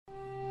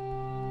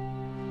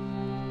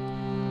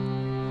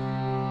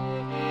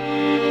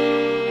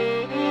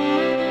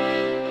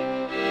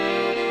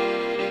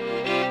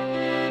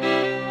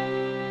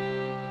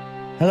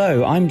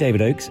Hello, I'm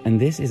David Oakes, and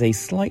this is a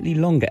slightly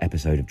longer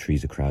episode of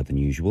Trees A Crowd than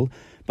usual.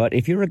 But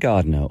if you're a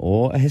gardener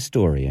or a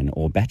historian,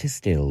 or better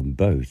still,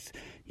 both,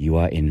 you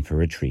are in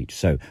for a treat.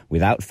 So,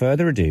 without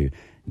further ado,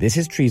 this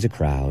is Trees A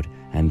Crowd,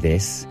 and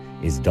this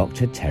is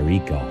Dr. Terry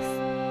Goff.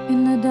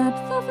 In the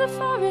depth of the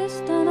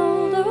forest, an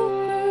old oak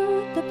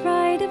grew, the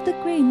pride of the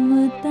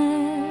greenwood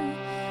there.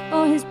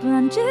 O'er his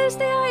branches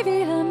the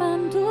ivy her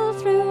mantle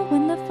threw,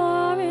 when the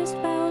forest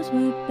boughs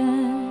were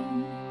bare.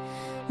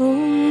 Oh,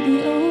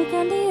 the oak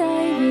and the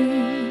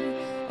ivy,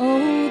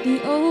 oh,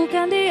 the oak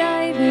and the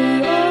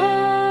ivy, oh.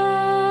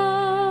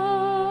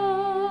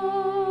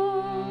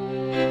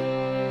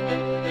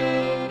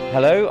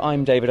 Hello,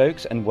 I'm David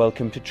Oakes, and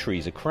welcome to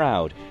Trees A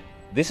Crowd.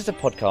 This is a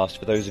podcast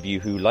for those of you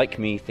who, like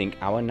me, think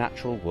our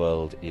natural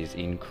world is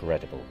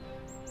incredible.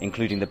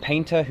 Including the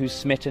painter who's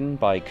smitten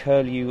by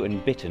curlew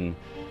and bittern,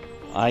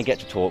 I get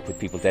to talk with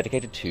people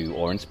dedicated to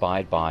or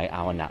inspired by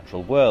our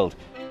natural world.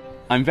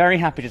 I'm very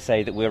happy to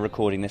say that we're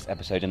recording this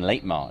episode in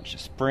late March.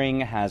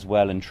 Spring has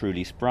well and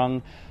truly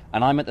sprung,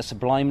 and I'm at the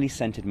sublimely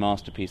scented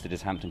masterpiece that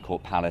is Hampton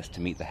Court Palace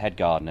to meet the head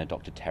gardener,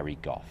 Dr. Terry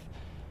Goff.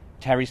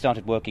 Terry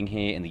started working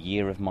here in the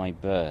year of my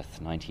birth,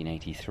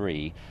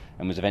 1983,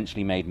 and was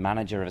eventually made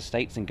manager of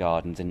estates and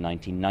gardens in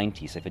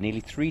 1990. So for nearly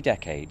 3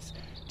 decades,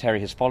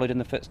 Terry has followed in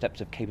the footsteps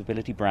of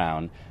Capability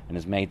Brown and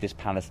has made this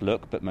palace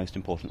look, but most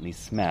importantly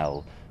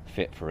smell,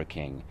 fit for a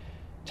king.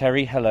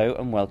 Terry, hello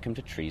and welcome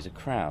to Trees A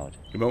Crowd.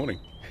 Good morning.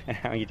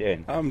 How are you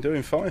doing? I'm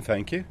doing fine,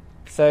 thank you.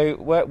 So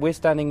we're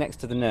standing next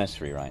to the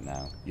nursery right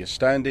now. You're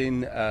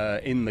standing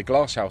in the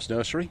Glasshouse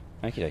Nursery.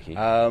 Okie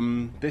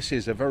dokie. This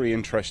is a very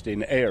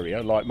interesting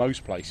area, like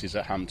most places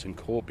at Hampton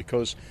Court,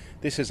 because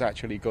this has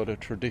actually got a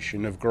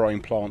tradition of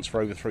growing plants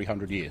for over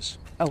 300 years.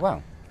 Oh,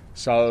 wow.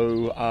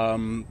 So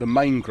the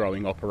main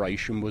growing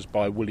operation was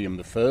by William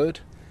III.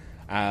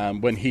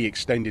 When he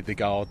extended the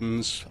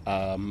gardens,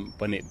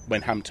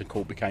 when Hampton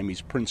Court became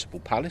his principal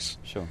palace.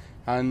 Sure.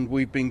 And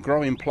we've been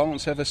growing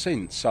plants ever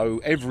since. So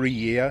every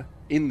year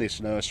in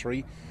this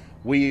nursery,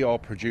 we are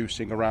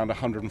producing around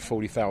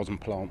 140,000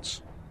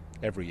 plants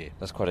every year.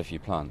 That's quite a few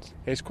plants.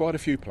 It's quite a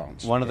few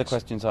plants. One of the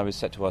questions I was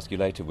set to ask you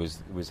later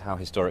was how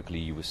historically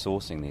you were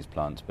sourcing these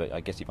plants, but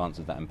I guess you've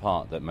answered that in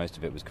part, that most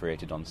of it was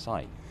created on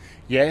site.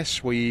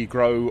 Yes, we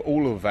grow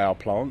all of our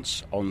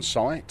plants on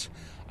site.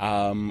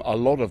 A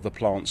lot of the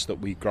plants that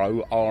we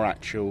grow are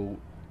actual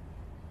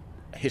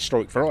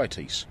historic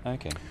varieties.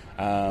 Okay.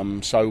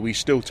 So we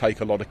still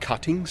take a lot of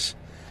cuttings,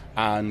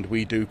 and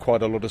we do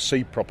quite a lot of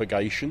seed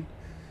propagation.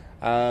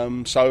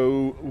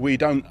 So we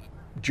don't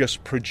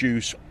just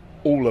produce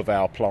all of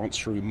our plants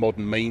through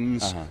modern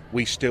means. Uh-huh.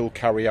 We still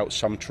carry out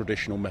some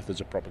traditional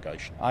methods of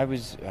propagation. I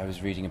was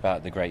reading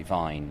about the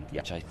grapevine,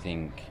 which I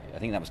think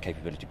that was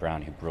Capability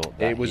Brown who brought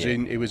that. It was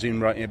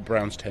in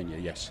Brown's tenure,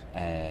 yes.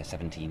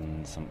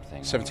 17 something.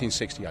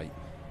 1768.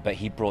 But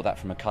he brought that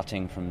from a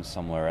cutting from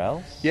somewhere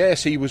else?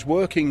 Yes, he was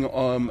working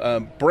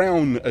on...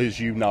 Brown, as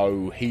you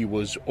know, he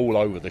was all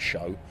over the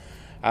show.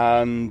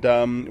 And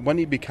when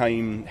he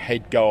became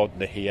head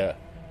gardener here,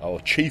 or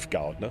chief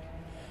gardener,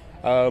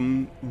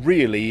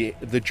 really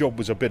the job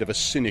was a bit of a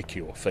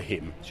sinecure for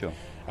him. Sure.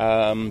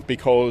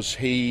 Because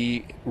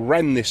he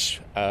ran this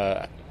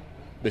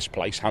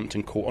place,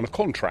 Hampton Court, on a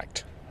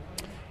contract.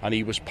 And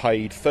he was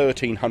paid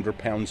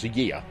 £1,300 a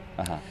year.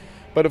 Uh-huh.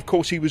 But of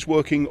course he was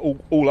working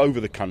all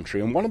over the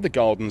country, and one of the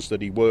gardens that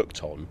he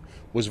worked on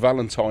was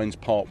Valentine's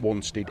Park,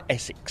 Wanstead,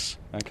 Essex.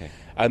 Okay.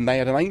 And they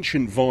had an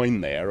ancient vine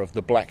there of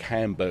the Black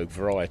Hamburg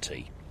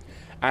variety,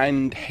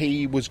 and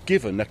he was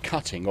given a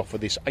cutting off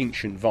of this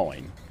ancient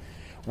vine,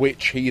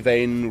 which he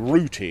then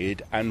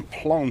rooted and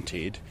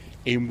planted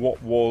in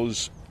what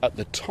was, at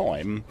the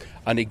time,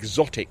 an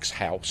exotics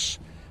house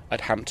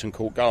at Hampton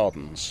Court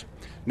Gardens.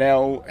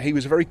 Now, he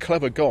was a very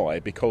clever guy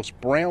because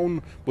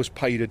Brown was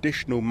paid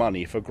additional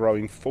money for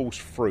growing false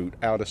fruit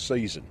out of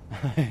season.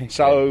 Okay.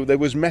 So there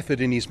was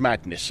method in his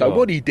madness. So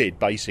what he did,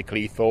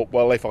 basically, he thought,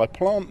 well, if I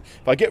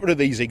get rid of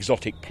these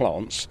exotic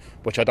plants,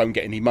 which I don't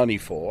get any money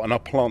for, and I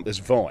plant this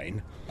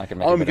vine,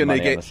 I'm going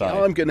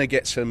to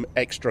get some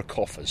extra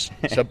coffers.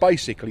 So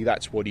basically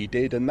that's what he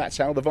did, and that's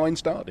how the vine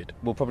started.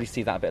 We'll probably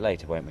see that a bit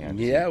later, won't we?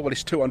 Yeah, well,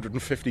 it's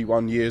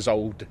 251 years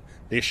old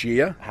this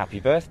year. Happy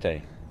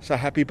birthday. So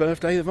happy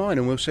birthday, the vine,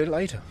 and we'll see it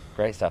later.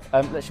 Great stuff.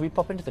 Should we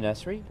pop into the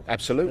nursery?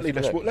 Absolutely.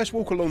 Let's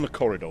walk along the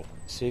corridor.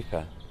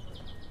 Super.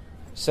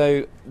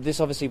 So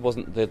this obviously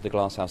wasn't the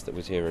glass house that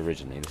was here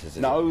originally. This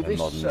is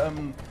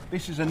modern.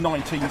 This is a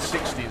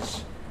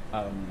 1960s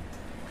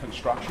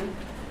construction,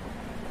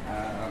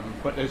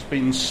 but there's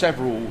been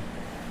several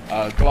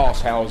glass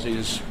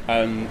houses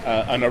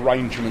and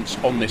arrangements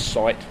on this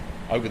site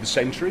over the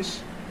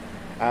centuries.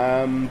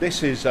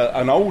 This is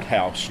an old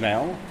house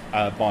now,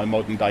 by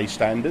modern day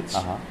standards.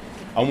 Uh-huh.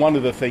 And one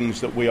of the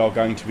things that we are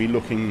going to be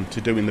looking to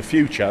do in the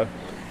future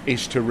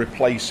is to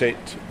replace it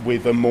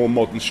with a more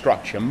modern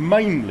structure,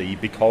 mainly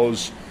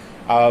because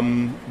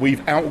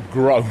we've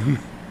outgrown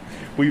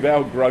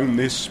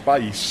this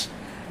space,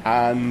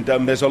 and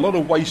there's a lot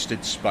of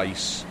wasted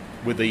space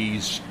with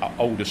these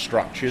older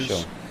structures.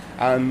 Sure.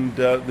 And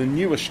the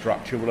newer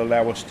structure will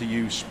allow us to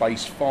use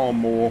space far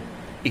more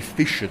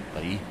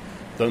efficiently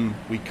than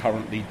we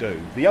currently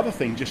do. The other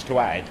thing, just to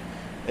add,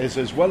 is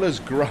as well as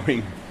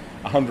growing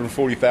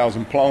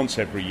 140,000 plants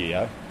every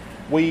year,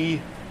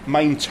 we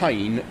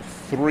maintain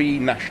 3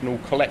 national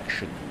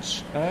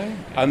collections. Okay.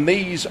 And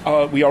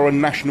we are a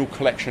national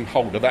collection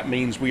holder. That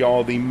means we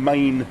are the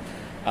main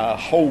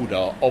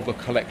holder of a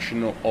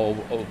collection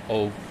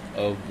of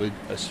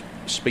a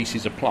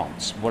species of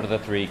plants. What are the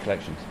 3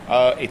 collections?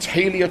 It's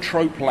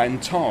Heliotrope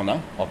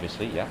lantana,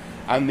 Obviously, yeah.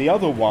 and the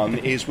other one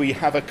is we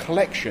have a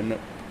collection,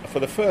 for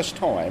the first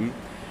time,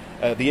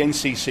 the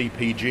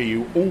NCCPG,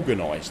 who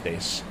organised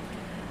this,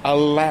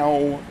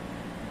 allow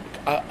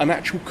an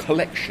actual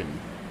collection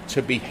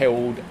to be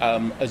held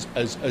as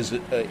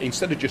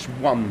instead of just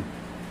one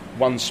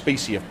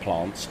species of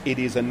plants, it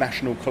is a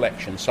national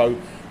collection. So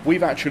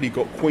we've actually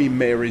got Queen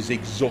Mary's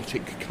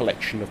exotic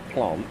collection of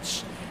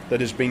plants that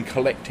has been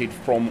collected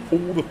from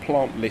all the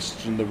plant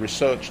lists and the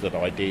research that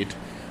I did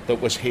that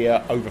was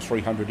here over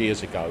 300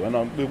 years ago.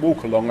 And we'll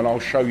walk along and I'll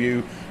show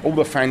you all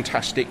the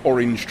fantastic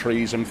orange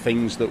trees and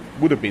things that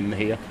would have been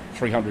here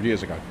 300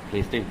 years ago.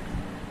 Please do.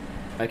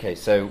 Okay,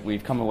 so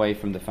we've come away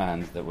from the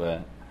fans that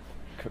were...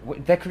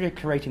 They're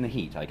creating the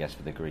heat, I guess,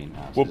 for the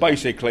greenhouse. Well,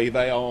 basically,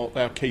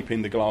 they're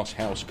keeping the glass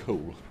house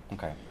cool.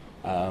 Okay.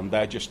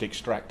 They're just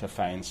extractor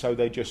fans, so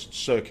they're just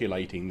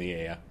circulating the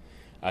air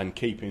and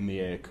keeping the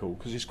air cool,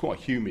 because it's quite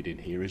humid in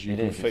here, as you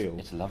can feel.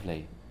 It's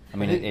lovely. I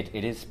mean, it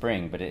is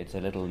spring, but it's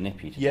a little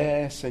nippy today.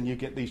 Yes, and you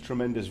get these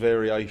tremendous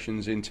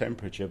variations in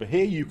temperature. But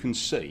here you can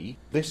see,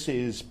 this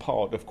is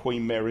part of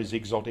Queen Mary's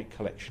exotic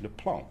collection of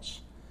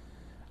plants.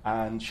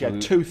 And she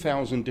had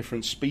 2,000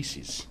 different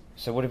species.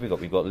 So what have we got?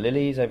 We've got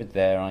lilies over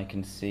there, I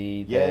can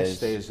see. Yes,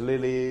 there's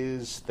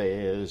lilies,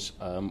 there's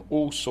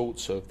all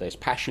sorts of... There's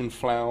passion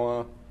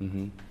flower,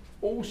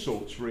 all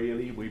sorts,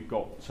 really. We've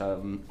got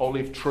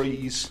olive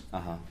trees.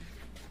 Uh-huh.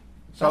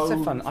 So, That's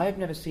so fun. I've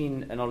never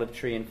seen an olive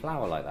tree in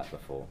flower like that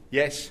before.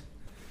 Yes,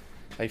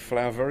 they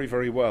flower very,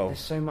 very well. There's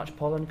so much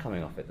pollen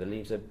coming off it. The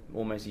leaves are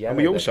almost yellow. And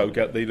we also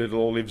get the little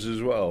olives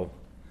as well.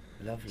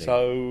 Lovely.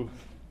 So...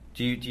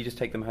 Do you just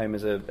take them home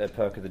as a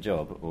perk of the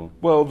job, or?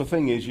 Well, the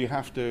thing is, you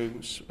have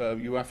to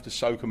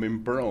soak them in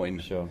brine.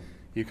 Sure.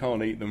 You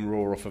can't eat them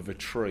raw off of a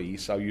tree,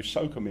 so you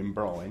soak them in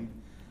brine,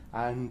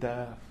 and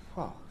then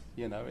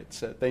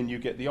you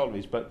get the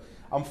olives. But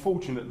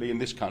unfortunately, in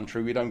this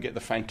country, we don't get the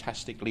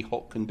fantastically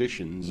hot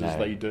conditions as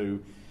they do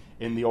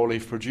in the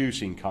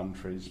olive-producing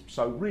countries.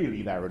 So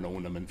really, they're an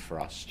ornament for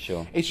us.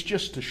 Sure. It's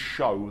just to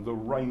show the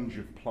range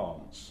of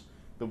plants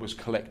that was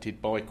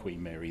collected by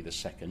Queen Mary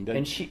II.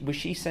 And was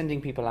she sending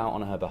people out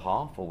on her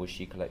behalf, or was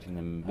she collecting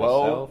them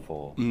herself?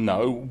 Or?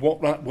 No.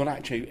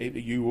 Actually,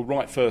 you were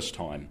right first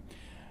time.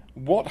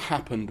 What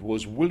happened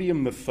was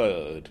William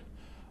III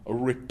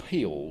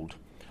repealed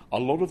a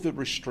lot of the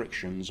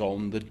restrictions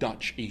on the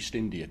Dutch East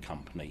India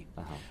Company.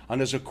 Uh-huh.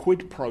 And as a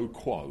quid pro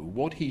quo,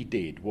 what he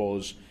did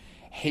was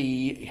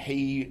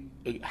he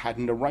had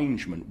an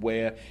arrangement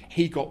where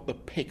he got the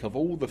pick of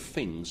all the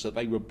things that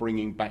they were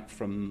bringing back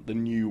from the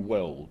New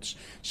Worlds.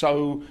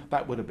 So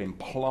that would have been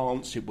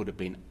plants, it would have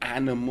been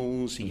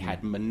animals, he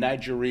had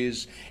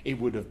menageries, it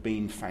would have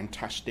been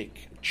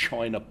fantastic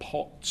china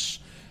pots.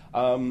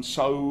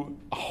 So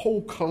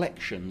whole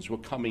collections were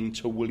coming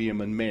to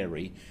William and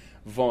Mary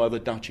via the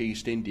Dutch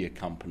East India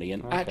Company.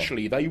 And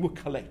actually they were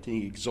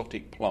collecting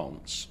exotic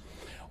plants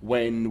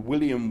when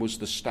William was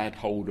the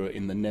stadholder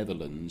in the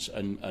Netherlands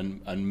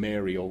and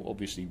Mary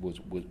obviously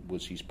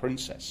was his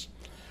princess,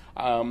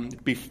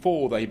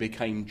 before they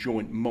became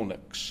joint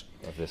monarchs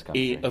of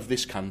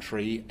this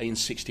country in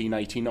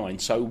 1689.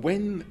 So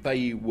when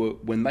they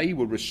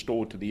were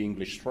restored to the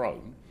English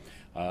throne,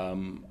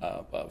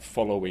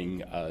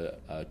 following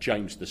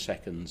James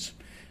II's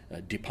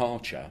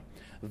departure,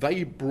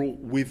 they brought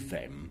with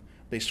them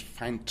this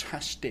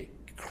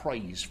fantastic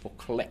craze for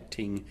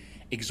collecting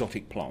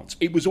exotic plants.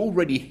 It was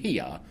already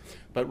here,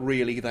 but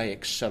really they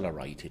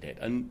accelerated it.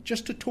 And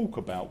just to talk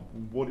about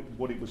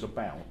what it was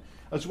about,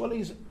 as well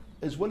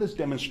as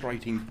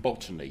demonstrating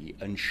botany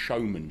and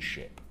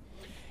showmanship,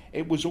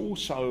 it was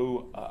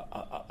also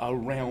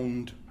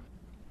around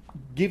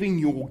giving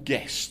your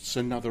guests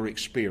another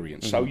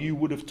experience. Mm-hmm. So you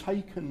would have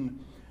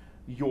taken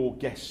your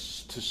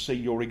guests to see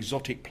your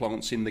exotic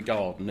plants in the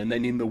garden, and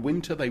then in the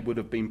winter they would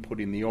have been put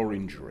in the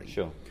orangery.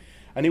 Sure.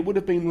 And it would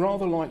have been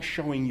rather like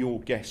showing your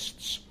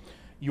guests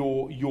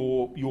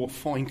your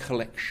fine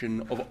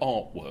collection of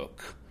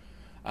artwork.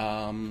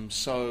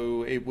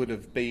 So it would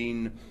have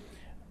been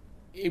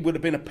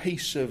a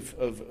piece of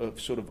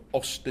sort of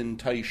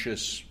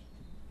ostentatious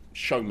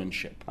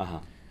showmanship. Uh-huh.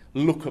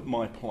 Look at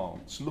my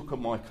plants, look at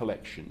my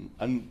collection.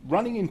 And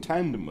running in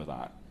tandem with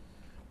that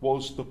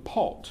was the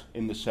pot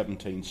in the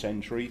 17th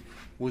century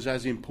was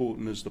as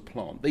important as the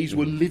plant. These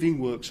were living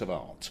works of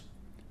art.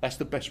 That's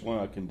the best way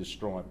I can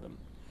describe them.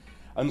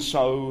 And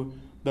so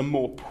the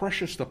more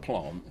precious the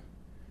plant,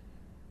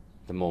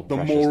 the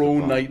more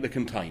ornate the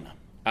container.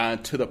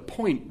 to the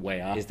point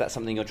where... Is that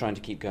something you're trying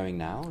to keep going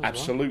now?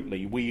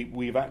 Absolutely.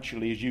 We've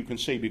actually, as you can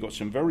see, we've got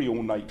some very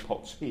ornate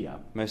pots here.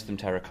 Most of them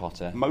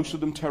terracotta. Most of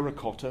them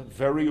terracotta,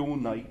 very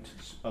ornate,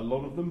 a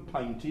lot of them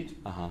painted.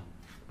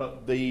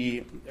 But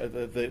the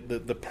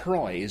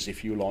prize,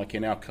 if you like,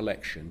 in our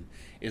collection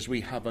is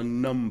we have a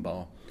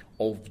number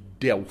of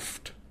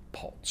Delft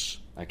pots.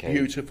 Okay.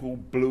 Beautiful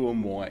blue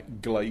and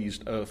white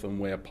glazed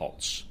earthenware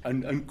pots.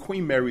 And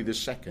Queen Mary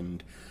II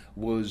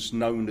was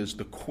known as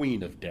the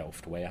Queen of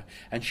Delftware,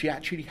 and she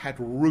actually had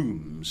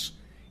rooms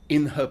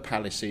in her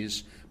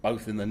palaces,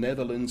 both in the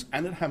Netherlands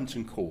and at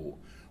Hampton Court,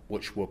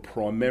 which were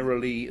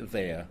primarily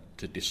there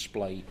to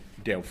display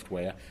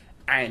Delftware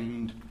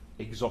and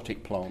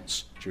exotic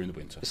plants during the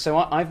winter. So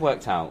I've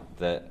worked out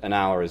that an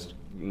hour is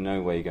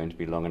no way going to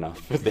be long enough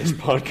for this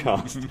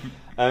podcast.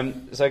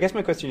 So I guess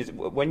my question is,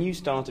 when you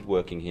started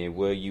working here,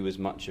 were you as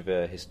much of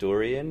a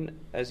historian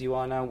as you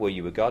are now? Were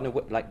you a gardener?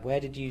 Where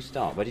did you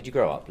start? Where did you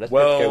grow up? Let's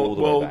go all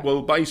the way back.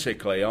 Well,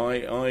 basically,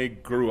 I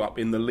grew up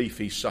in the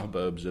leafy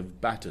suburbs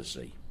of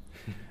Battersea.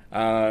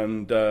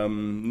 And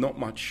not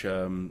much.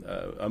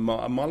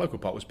 My local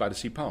park was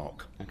Battersea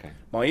Park. Okay.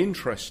 My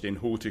interest in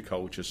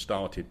horticulture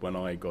started when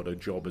I got a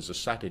job as a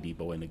Saturday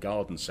boy in a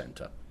garden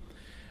centre,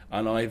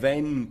 and I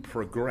then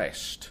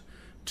progressed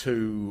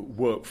to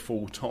work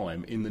full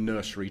time in the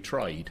nursery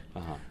trade.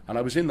 And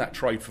I was in that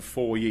trade for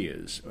 4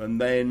 years, and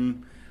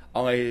then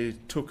I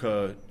took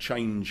a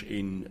change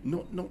in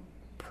not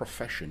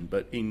profession,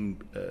 but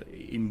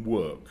in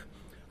work,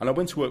 and I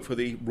went to work for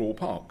the Royal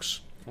Parks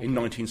in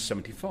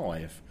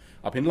 1975.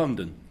 Up in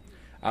London,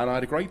 and I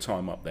had a great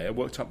time up there.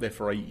 Worked up there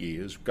for 8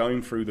 years,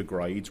 going through the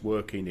grades,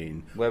 working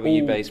in... Where were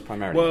you based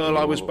primarily? Well,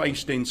 I was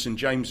based in St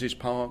James's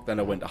Park, then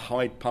I went to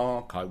Hyde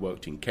Park, I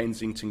worked in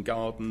Kensington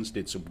Gardens,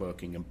 did some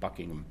working in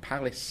Buckingham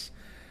Palace,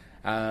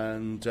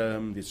 and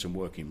did some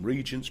work in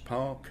Regent's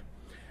Park,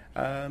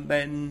 and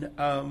then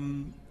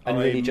and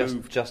really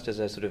just as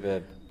a sort of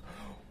a...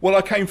 Well,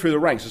 I came through the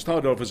ranks. I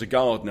started off as a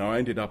gardener. I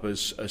ended up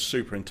as a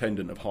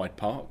superintendent of Hyde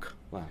Park.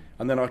 Wow.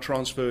 And then I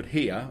transferred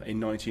here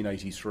in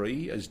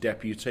 1983 as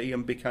deputy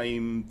and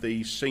became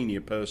the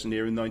senior person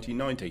here in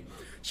 1990.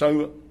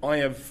 So I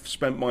have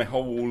spent my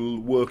whole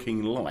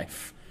working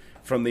life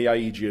from the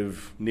age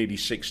of nearly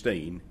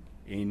 16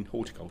 in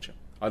horticulture.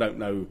 I don't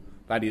know,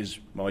 that is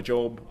my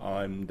job.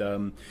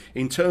 And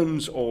in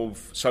terms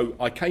of... So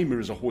I came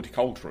here as a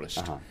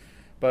horticulturalist.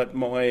 But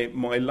my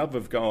love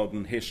of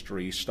garden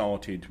history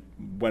started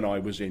when I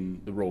was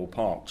in the Royal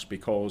Parks,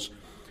 because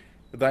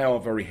they are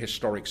very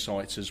historic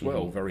sites as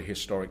well, very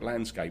historic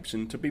landscapes.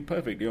 And to be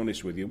perfectly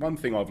honest with you, one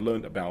thing I've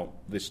learned about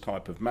this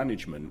type of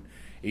management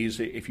is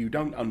that if you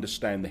don't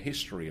understand the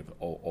history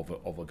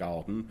of a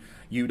garden,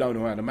 you don't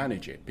know how to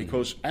manage it.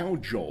 Because our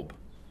job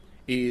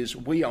is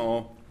we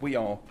are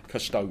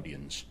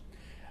custodians,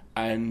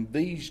 and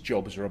these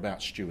jobs are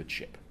about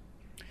stewardship.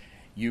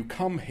 You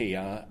come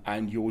here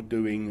and you're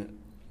doing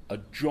a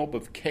job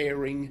of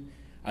caring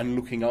and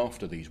looking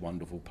after these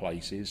wonderful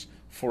places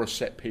for a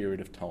set period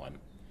of time.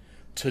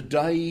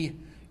 Today,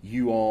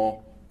 you are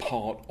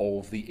part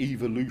of the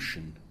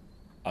evolution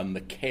and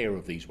the care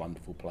of these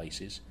wonderful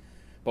places.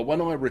 But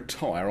when I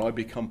retire, I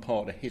become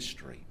part of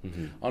history.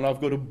 And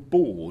I've got a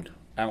board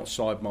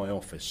outside my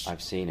office.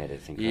 I've seen it,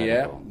 it's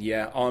incredible.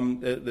 Yeah.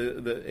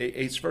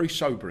 It's very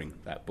sobering,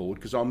 that board,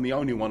 because I'm the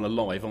only one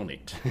alive on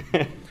it.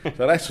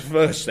 So that's the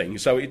first thing.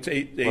 So it's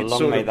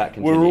long may that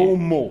continue. We're all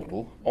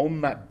mortal.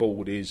 On that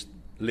board is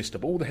a list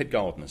of all the head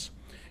gardeners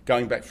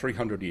going back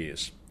 300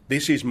 years.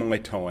 This is my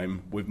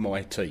time with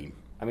my team.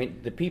 I mean,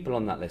 the people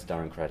on that list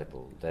are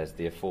incredible. There's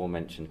the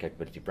aforementioned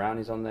Capability Brown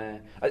is on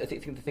there. I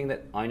think the thing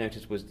that I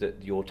noticed was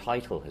that your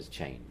title has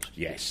changed.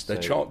 Yes, the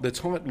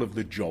title of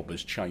the job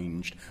has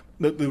changed.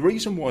 The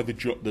reason why the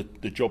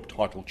job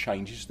title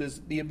changes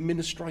is the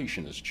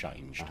administration has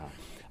changed.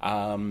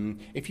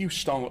 If you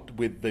start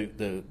with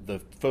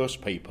the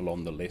first people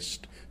on the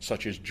list,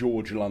 such as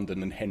George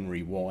London and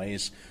Henry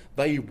Wise,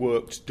 they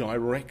worked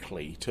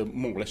directly to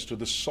more or less to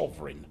the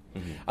sovereign.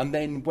 And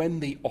then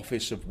when the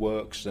Office of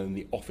Works and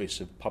the Office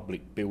of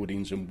Public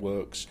Buildings and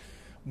Works,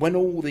 when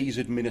all these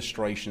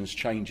administrations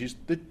changes,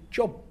 the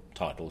job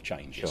title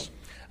changes. Sure.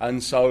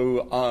 And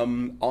so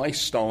I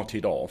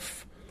started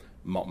off,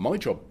 my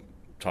job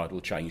title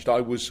changed.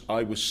 I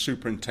was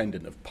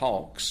superintendent of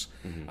parks,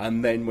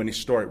 and then when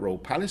Historic Royal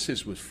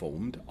Palaces was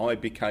formed, I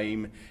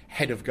became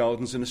head of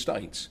gardens and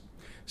estates.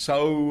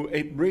 So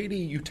it really,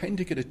 you tend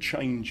to get a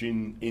change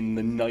in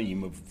the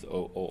name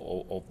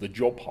of the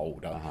job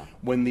holder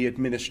when the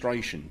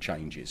administration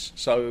changes.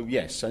 So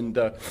yes, and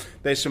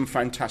there's some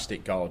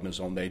fantastic gardeners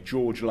on there.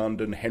 George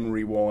London,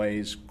 Henry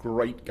Wise,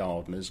 great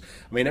gardeners.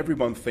 I mean,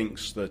 everyone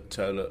thinks that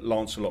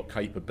Lancelot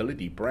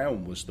Capability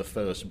Brown was the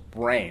first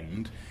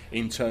brand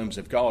in terms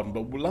of garden,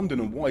 but London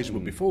and Wise were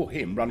before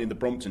him, running the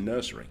Brompton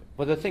Nursery.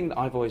 Well, the thing that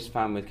I've always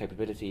found with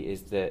Capability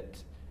is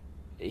that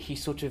he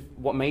sort of,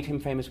 what made him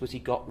famous was he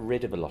got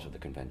rid of a lot of the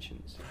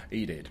conventions.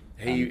 He did.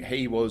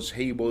 He was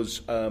a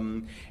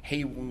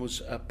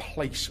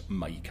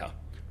placemaker.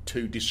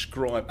 To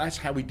describe, that's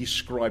how he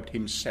described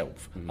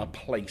himself, a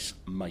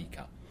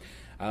placemaker.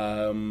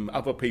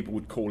 Other people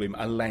would call him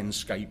a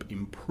landscape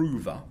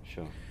improver.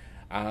 Sure.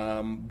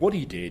 What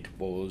he did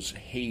was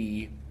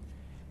he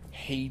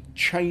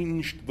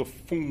changed the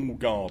formal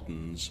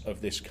gardens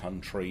of this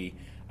country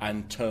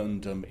and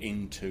turned them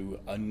into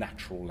a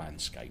natural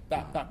landscape.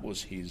 That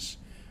was his.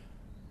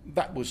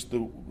 That was the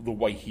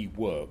way he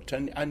worked,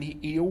 and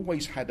he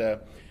always had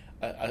a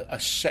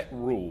set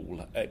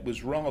rule. It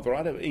was rather.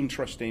 I had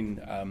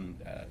interesting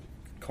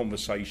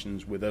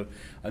conversations with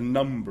a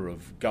number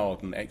of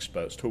garden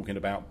experts talking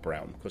about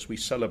Brown, because we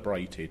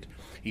celebrated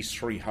his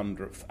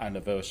 300th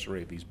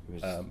anniversary of his.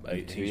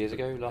 2 years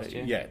ago, last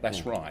year. Yeah,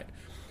 that's right.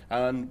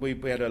 And we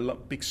had a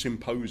big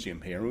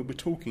symposium here, and we were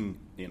talking,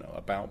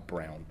 about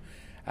Brown,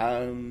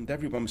 and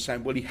everyone was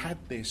saying, well, he had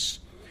this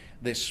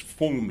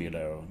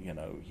formula,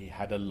 he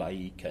had a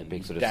lake and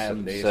big sort down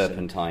of this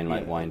serpentine,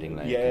 like winding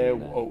lake. Yeah,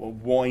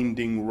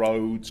 winding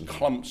roads,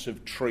 clumps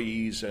of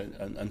trees,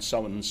 and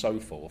so on and so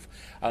forth.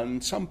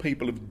 And some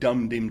people have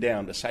dumbed him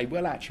down to say,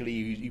 well,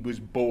 actually, he was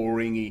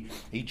boring.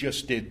 He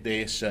just did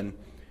this,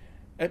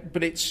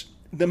 but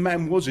the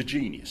man was a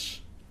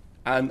genius.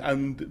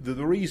 And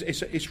the reason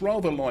it's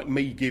rather like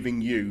me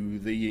giving you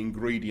the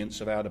ingredients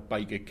of how to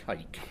bake a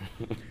cake.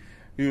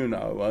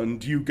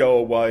 And you go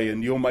away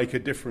and you'll make a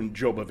different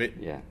job of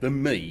it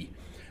than me.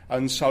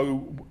 And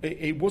so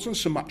it wasn't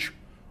so much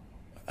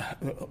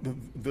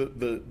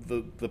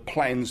the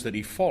plans that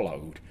he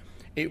followed,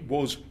 it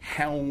was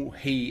how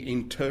he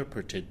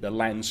interpreted the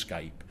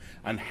landscape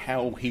and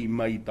how he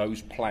made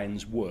those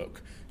plans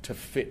work to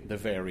fit the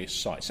various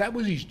sites. That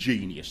was his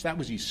genius, that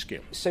was his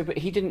skill. So, but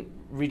he didn't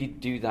really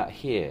do that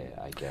here,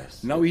 I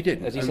guess. No, he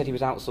didn't. As you said, he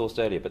was outsourced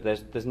earlier, but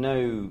there's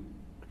no...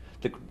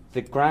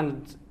 The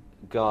grand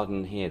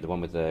garden here, the one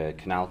with the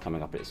canal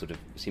coming up, it sort of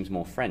seems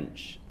more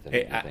French than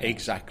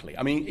exactly.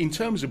 I mean, in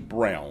terms of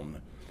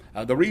Brown,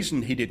 the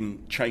reason he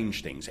didn't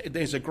change things,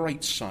 there's a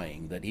great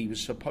saying that he was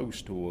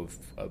supposed to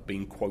have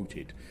been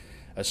quoted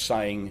as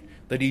saying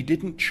that he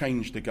didn't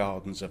change the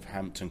gardens of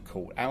Hampton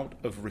Court out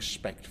of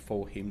respect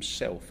for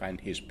himself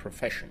and his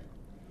profession.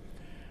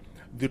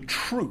 The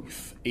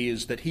truth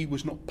is that he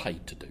was not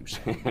paid to do so.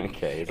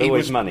 Okay, it's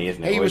always money,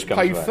 isn't it? He was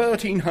paid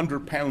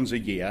 £1,300 a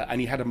year, and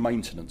he had a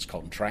maintenance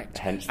contract.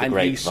 Hence the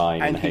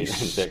grapevine and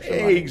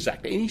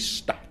exactly, and he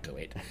stuck to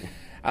it.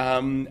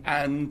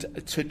 And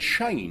to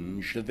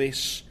change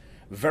this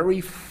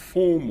very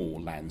formal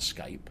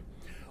landscape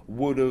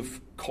would have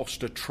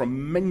cost a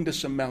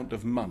tremendous amount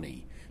of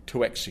money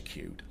to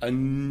execute,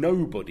 and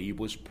nobody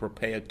was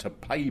prepared to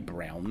pay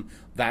Brown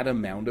that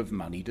amount of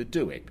money to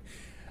do it.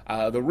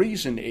 The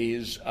reason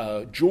is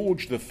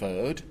George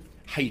III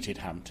hated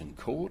Hampton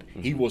Court.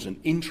 Mm-hmm. He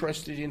wasn't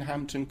interested in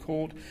Hampton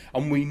Court,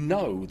 and we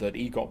know that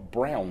he got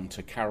Brown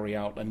to carry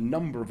out a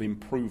number of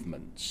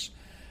improvements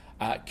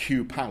at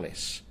Kew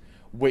Palace,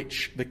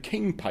 which the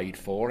king paid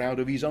for out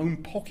of his own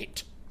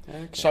pocket.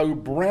 Okay. So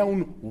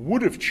Brown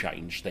would have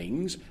changed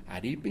things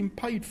had he been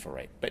paid for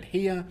it. But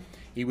here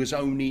he was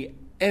only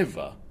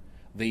ever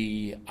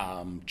the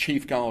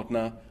chief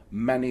gardener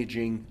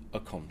managing a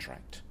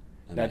contract.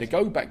 Now, to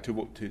go back to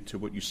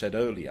what you said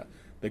earlier,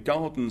 the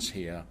gardens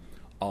here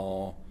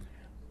are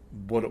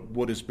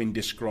what has been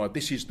described.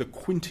 This is the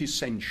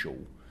quintessential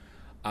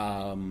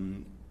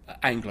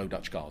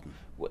Anglo-Dutch garden.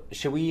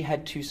 Shall we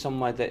head to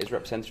somewhere that is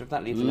representative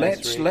of that?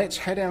 Let's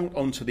head out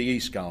onto the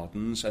East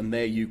Gardens, and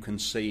there you can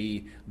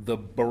see the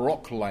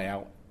Baroque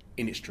layout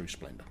in its true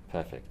splendour.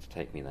 Perfect.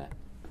 Take me there.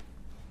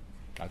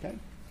 Okay.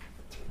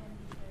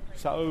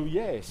 So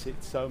yes,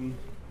 it's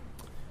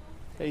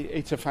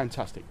a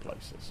fantastic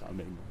place. I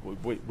mean,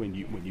 when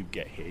you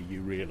get here,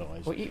 you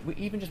realise. Well,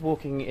 even just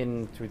walking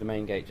in through the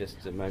main gate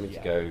just a moment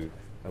ago,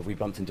 we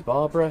bumped into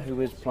Barbara, who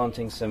was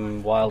planting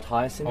some wild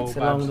hyacinths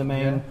along the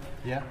main.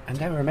 Yeah. And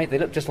they were amazing. They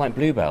looked just like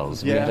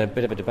bluebells. Yeah. We had a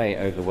bit of a debate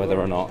over whether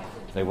or not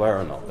they were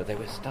or not, but they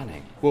were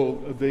stunning. Well,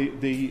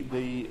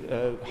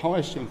 the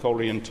Hyacinth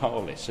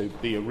orientalis,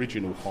 the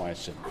original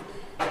hyacinth,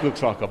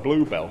 looks like a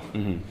bluebell.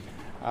 Mm-hmm.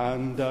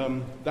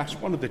 And that's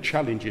one of the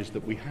challenges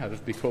that we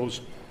have,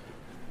 because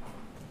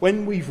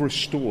when we've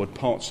restored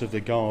parts of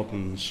the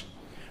gardens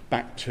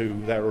back to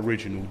their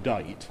original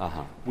date,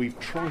 we've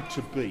tried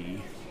to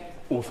be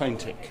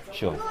authentic.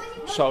 Sure.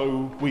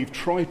 So we've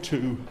tried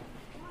to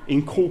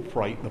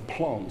incorporate the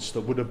plants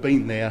that would have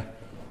been there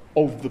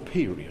of the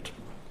period.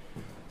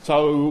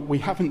 So we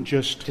haven't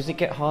just... Does it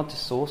get hard to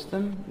source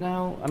them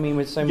now? I mean,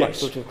 with so much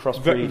sort of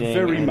crossbreeding?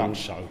 Very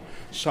much so.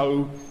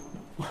 So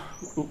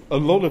a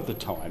lot of the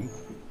time,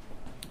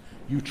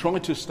 you try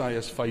to stay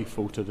as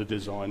faithful to the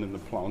design and the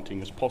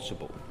planting as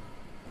possible,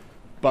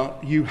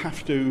 but you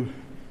have to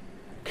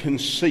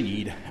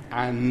concede,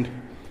 and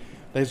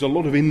there's a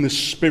lot of in the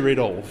spirit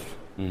of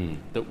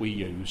that we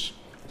use.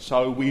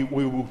 So we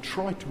will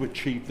try to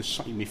achieve the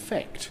same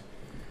effect,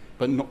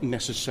 but not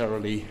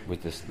necessarily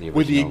with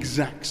the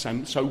exact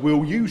same. So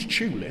we'll use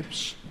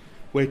tulips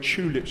where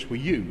tulips were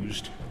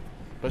used,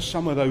 but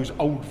some of those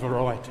old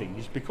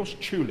varieties, because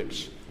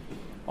tulips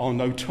are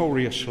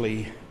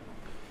notoriously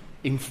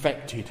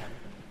infected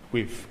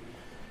with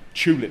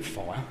tulip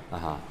fire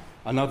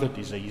and other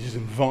diseases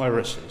and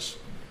viruses,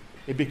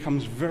 it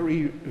becomes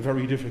very,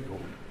 very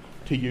difficult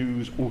to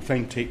use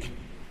authentic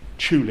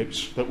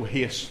tulips that were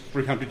here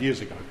 300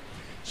 years ago.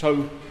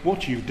 So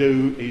what you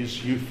do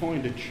is you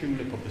find a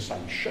tulip of the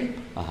same shape,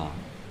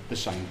 the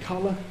same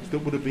colour that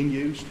would have been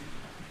used,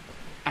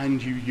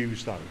 and you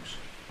use those.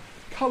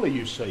 Colour,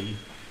 you see,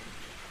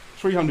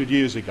 300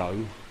 years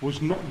ago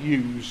was not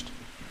used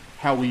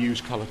how we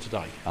use colour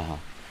today.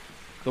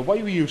 The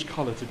way we use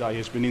colour today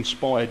has been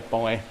inspired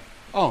by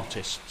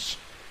artists.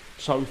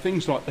 So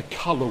things like the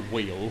colour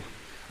wheel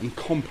and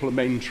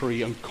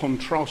complementary and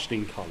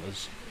contrasting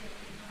colours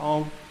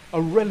are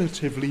a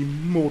relatively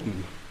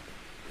modern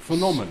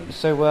phenomenon.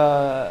 So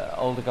were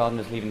older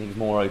gardeners leaving things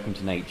more open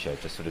to nature,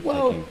 just sort of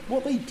taking...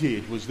 what they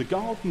did was the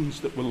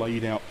gardens that were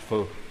laid out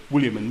for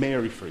William and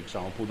Mary, for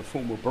example, the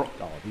former Brock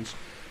Gardens,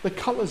 the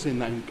colours in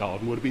that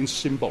garden would have been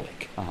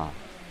symbolic.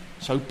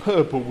 So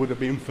purple would have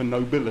been for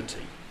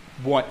nobility,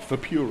 white for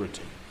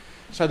purity.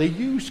 So they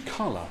used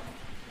colour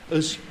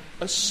as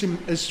for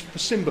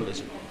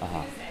symbolism,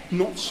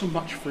 not so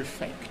much for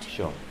effect.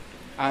 Sure.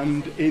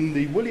 And in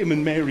the William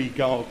and Mary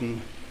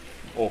garden,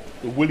 or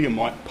the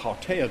Williamite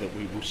parterre that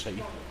we will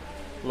see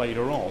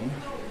later on,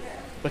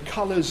 the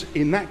colours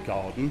in that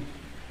garden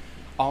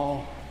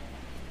are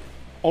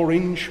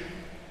orange,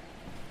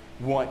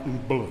 white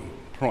and blue,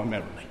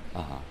 primarily.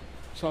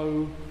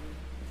 So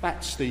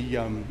that's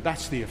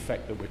the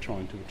effect that we're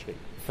trying to achieve.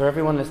 For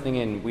everyone listening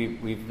in,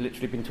 we've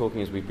literally been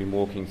talking as we've been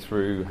walking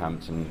through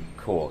Hampton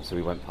Court. So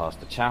we went past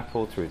the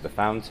chapel, through the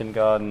fountain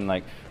garden.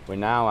 Like, we're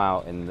now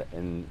out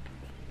in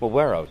well,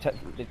 where are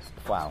we?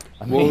 Wow.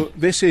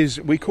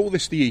 We call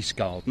this the East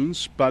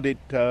Gardens, but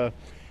the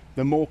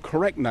more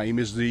correct name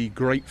is the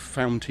Great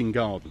Fountain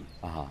Garden.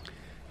 The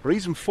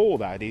reason for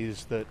that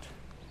is that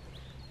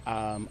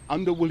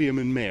under William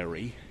and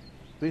Mary,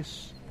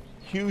 this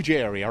huge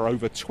area,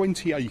 over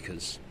 20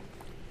 acres,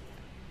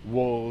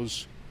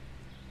 was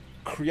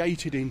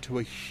created into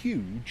a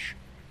huge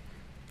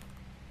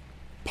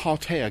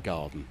parterre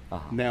garden.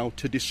 Now,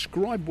 to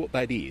describe what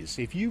that is,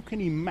 if you can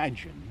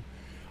imagine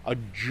a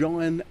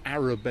giant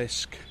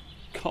arabesque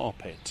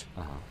carpet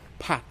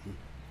pattern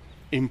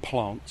in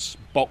plants,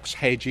 box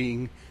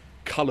hedging,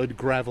 coloured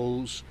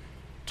gravels,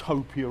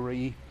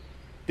 topiary,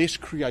 this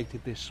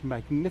created this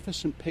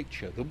magnificent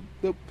picture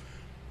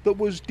that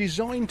was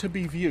designed to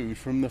be viewed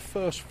from the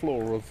first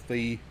floor of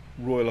the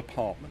royal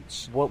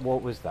apartments. What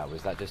was that?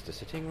 Was that just a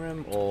sitting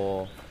room,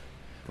 or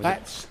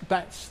that's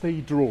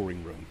the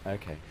drawing room?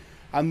 Okay.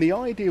 And the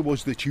idea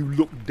was that you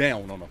looked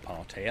down on a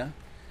parterre,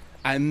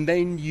 and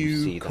then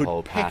you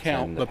could pick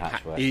out the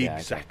patchwork.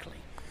 Exactly.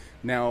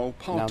 Now,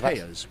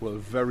 parterres were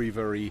very,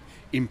 very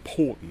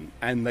important,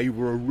 and they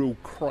were a real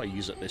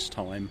craze at this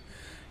time.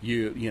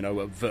 You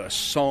know, at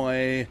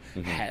Versailles,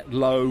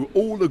 Hatlow,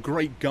 all the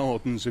great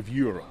gardens of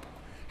Europe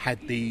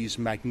had these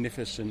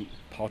magnificent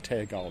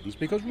parterre gardens,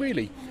 because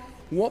really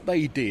what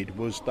they did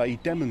was they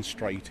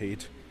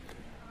demonstrated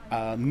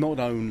not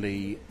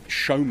only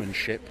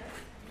showmanship,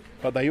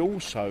 but they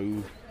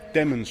also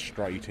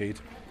demonstrated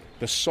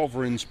the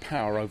sovereign's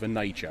power over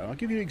nature. I'll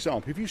give you an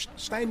example. If you're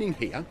standing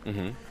here,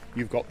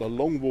 you've got the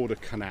Longwater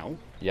Canal.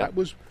 That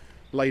was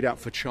laid out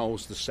for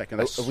Charles II.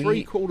 That's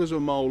 3/4 of a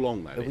mile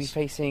long. Are we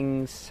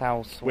facing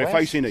south-west? We're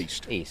facing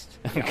east. East.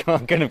 I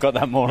couldn't have got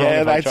that more wrong.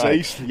 Yeah, that's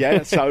east.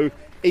 Yeah, so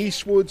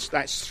eastwards,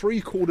 that's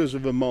 3/4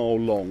 of a mile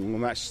long,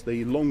 and that's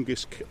the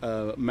longest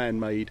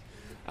man-made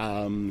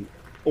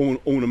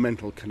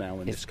ornamental canal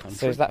in this country.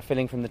 So is that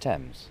filling from the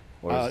Thames?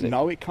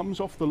 No, it comes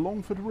off the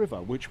Longford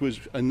River, which was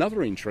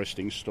another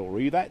interesting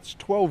story. That's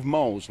 12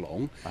 miles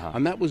long,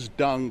 and that was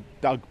dug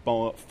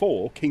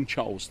for King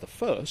Charles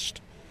I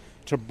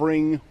to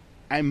bring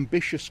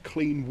ambitious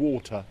clean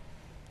water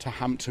to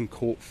Hampton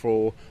Court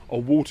for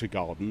water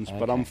gardens,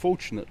 but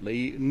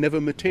unfortunately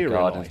never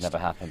materialised. Gardens never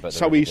happened, but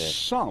so his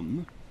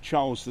son,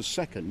 Charles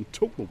II,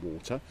 took the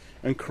water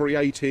and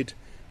created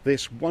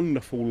this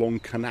wonderful long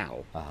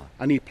canal,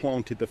 and he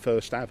planted the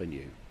First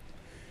Avenue.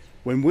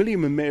 When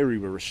William and Mary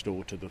were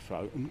restored to the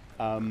throne,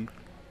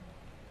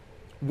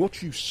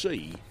 what you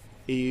see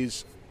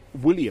is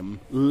William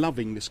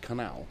loving this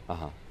canal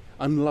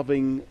and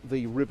loving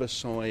the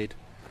riverside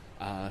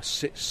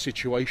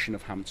situation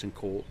of Hampton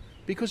Court,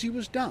 because he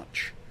was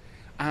Dutch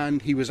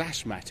and he was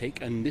asthmatic,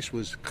 and this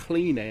was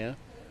clean air,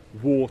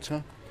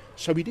 water.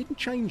 So he didn't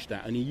change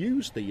that, and he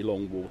used the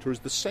Longwater as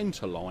the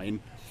centre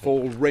line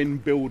for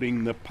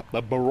building the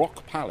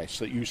Baroque palace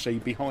that you see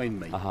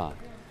behind me.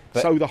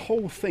 So the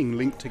whole thing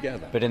linked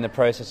together. But in the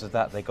process of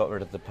that, they got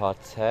rid of the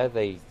parterre.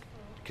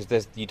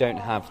 Because you don't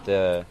have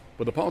the.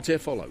 But the parterre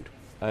followed.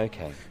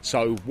 Okay.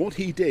 So what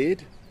he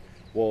did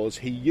was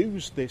he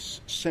used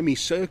this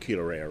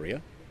semicircular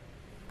area,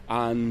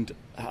 and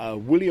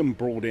William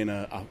brought in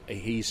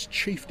his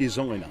chief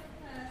designer,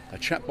 a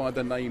chap by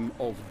the name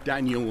of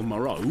Daniel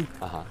Moreau,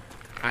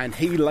 and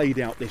he laid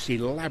out this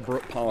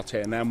elaborate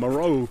parterre. Now,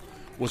 Moreau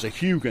was a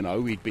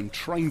Huguenot. He'd been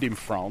trained in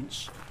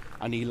France,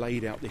 and he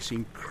laid out this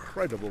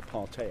incredible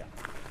parterre,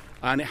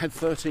 and it had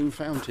 13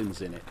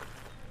 fountains in it.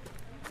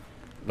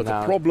 But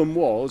Now- the problem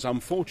was,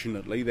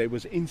 unfortunately, there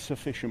was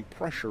insufficient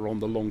pressure on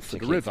the to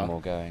Longford keep River. them all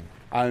going.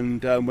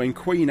 And when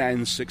Queen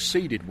Anne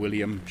succeeded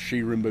William,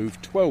 she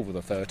removed 12 of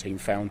the 13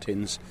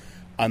 fountains,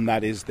 and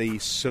that is the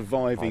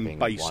surviving Surviving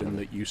basin one.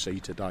 that you see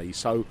today.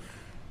 So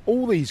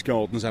all these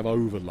gardens have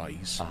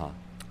overlays, Uh-huh.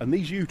 and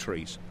these yew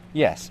trees.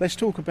 Yes. Let's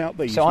talk about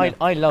these. So now.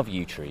 I love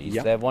yew trees.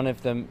 Yeah. They're one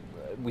of them.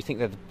 We think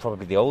they're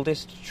probably the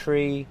oldest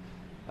tree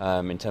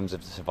in terms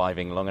of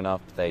surviving long enough.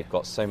 They've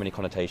got so many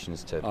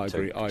connotations to, I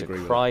agree to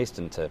with Christ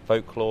and to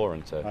folklore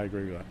and to. I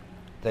agree with that.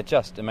 They're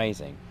just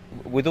amazing.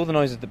 With all the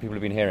noises that people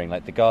have been hearing,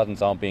 like the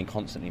gardens aren't being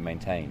constantly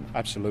maintained.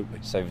 Absolutely.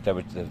 So there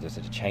was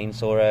a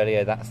chainsaw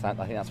earlier. I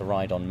think that's a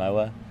ride-on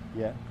mower.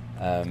 Yeah.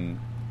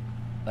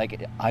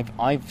 Like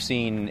I've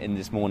seen in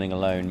this morning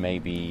alone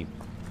maybe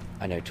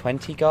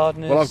 20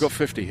 gardeners. Well, I've got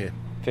 50 here.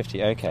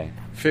 50. Okay.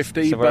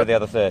 50. So where are but- the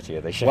other 30?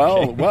 Are they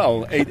shaking?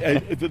 Well,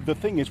 the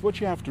thing is, what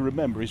you have to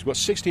remember is we've got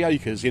 60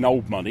 acres in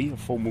old money of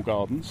formal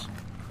gardens,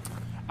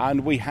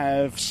 and we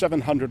have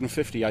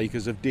 750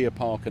 acres of deer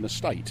park and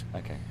estate.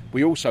 Okay.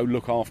 We also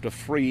look after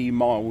 3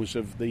 miles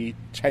of the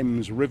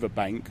Thames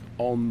riverbank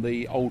on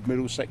the old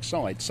Middlesex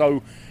side.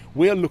 So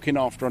we're looking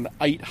after an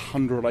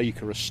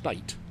 800-acre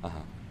estate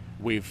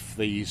with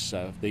these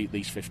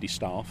 50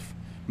 staff.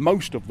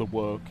 Most of the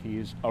work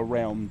is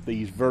around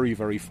these very,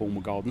 very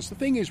formal gardens. The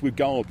thing is with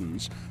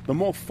gardens, the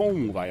more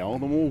formal they are,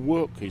 the more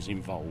work is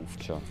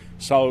involved. Sure.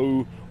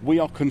 So we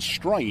are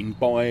constrained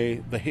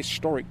by the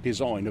historic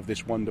design of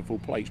this wonderful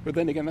place. But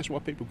then again, that's why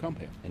people come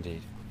here.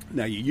 Indeed.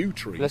 Now, your yew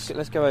trees.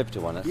 Let's go over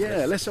to one.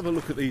 Let's have a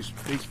look at these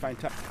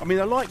fantastic. I mean,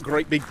 they're like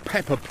great big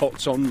pepper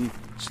pots on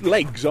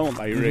legs, aren't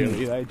they?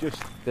 Really, they're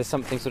just. There's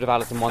something sort of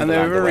Alice in And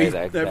Wonderland they're away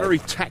very, there. they're very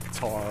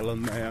tactile,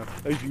 and they're,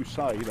 as you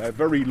say, they're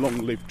very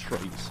long-lived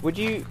trees. Would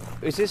you?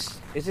 Is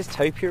this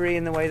topiary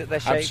in the way that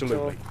they're shaped?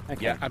 Absolutely. Or?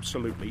 Okay. Yeah,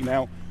 absolutely.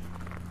 Now,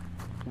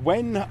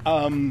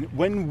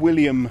 when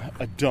William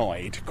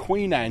died,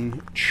 Queen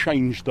Anne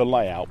changed the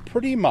layout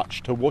pretty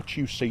much to what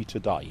you see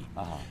today.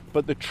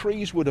 But the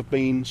trees would have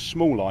been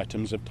small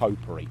items of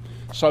topiary.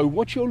 So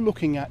what you're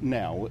looking at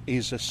now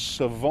is a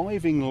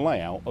surviving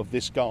layout of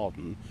this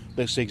garden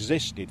that's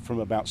existed from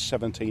about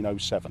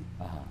 1707.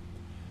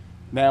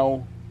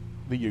 Now,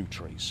 the yew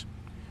trees.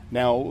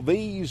 Now,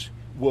 these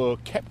were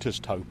kept as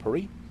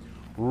topiary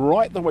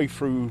right the way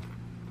through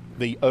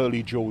the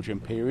early Georgian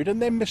period, and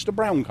then Mr.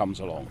 Brown comes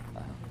along,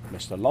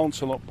 Mr.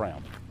 Lancelot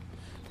Brown.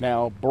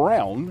 Now,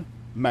 Brown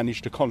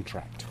managed a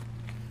contract,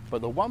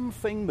 but the one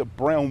thing that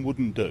Brown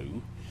wouldn't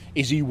do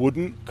is he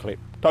wouldn't clip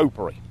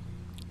topiary.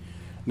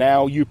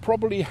 Now, you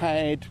probably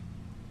had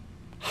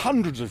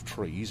hundreds of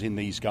trees in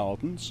these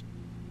gardens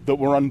that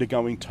were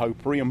undergoing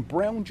topiary, and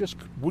Brown just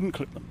wouldn't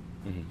clip them.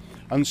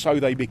 And so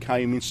they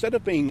became, instead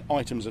of being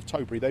items of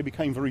topiary, they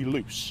became very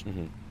loose.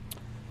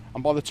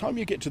 And by the time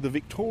you get to the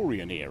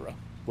Victorian era,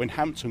 when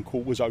Hampton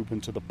Court was open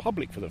to the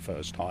public for the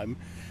first time,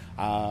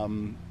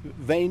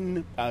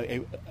 then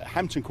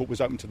Hampton Court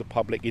was open to the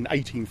public in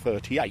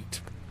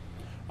 1838.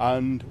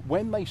 And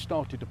when they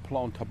started to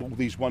plant up all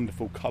these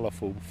wonderful,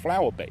 colourful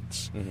flower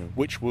beds,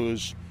 which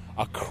was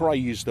a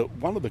craze that,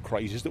 one of the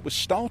crazes that was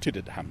started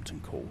at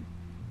Hampton Court,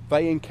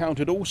 they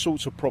encountered all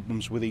sorts of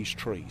problems with these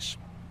trees.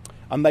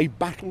 And they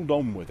battled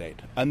on with it.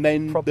 And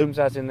then Problems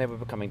as in they were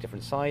becoming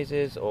different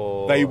sizes,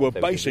 or they were they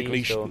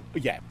basically, diseased,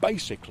 or-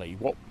 basically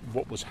what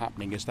was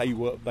happening is they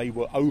were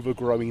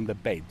overgrowing the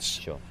beds.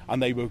 Sure.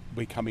 And they were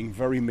becoming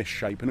very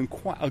misshapen and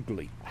quite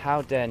ugly.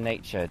 How dare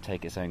nature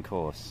take its own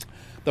course?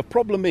 The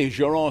problem is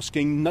you're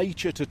asking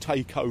nature to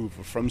take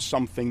over from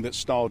something that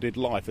started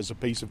life as a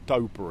piece of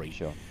topiary.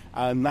 Sure.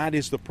 And that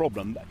is the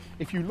problem.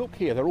 If you look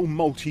here, they're all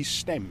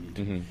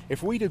multi-stemmed.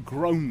 If we'd have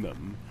grown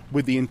them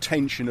with the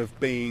intention of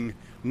being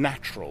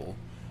natural,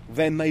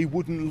 then they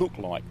wouldn't look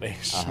like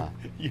this.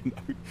 You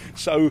know.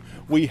 So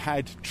we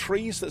had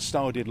trees that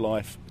started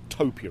life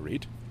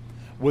topiaried,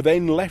 were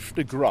then left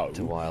to grow,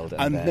 To wild,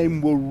 and and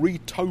then were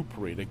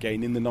retoparied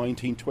again in the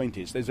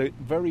 1920s. There's a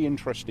very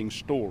interesting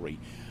story.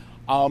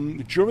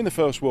 During the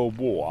First World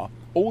War,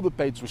 all the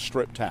beds were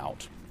stripped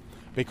out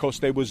because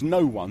there was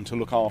no one to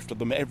look after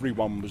them.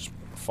 Everyone was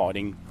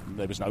fighting.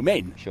 There was no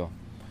men. Sure.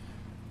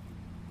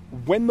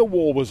 When the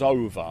war was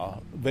over,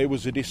 there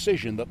was a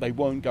decision that they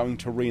weren't going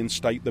to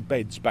reinstate the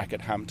beds back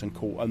at Hampton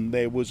Court, and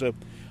there was a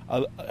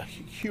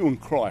hue and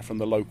cry from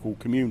the local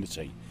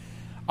community.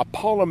 A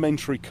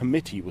parliamentary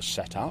committee was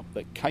set up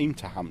that came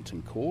to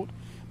Hampton Court.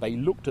 They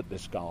looked at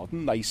this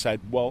garden. They said,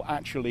 well,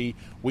 actually,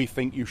 we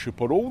think you should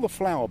put all the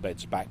flower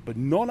beds back, but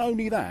not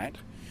only that,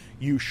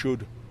 you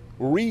should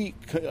start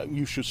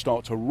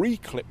to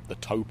reclip the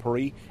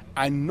topiary,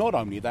 and not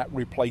only that,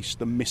 replace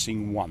the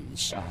missing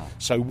ones.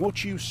 So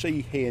what you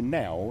see here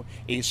now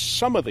is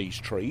some of these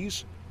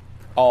trees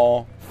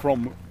are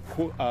from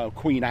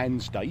Queen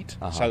Anne's date,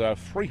 so they're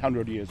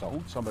 300 years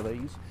old, some of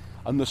these,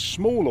 and the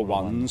smaller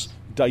ones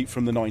date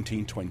from the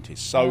 1920s.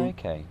 So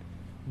Okay.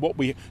 what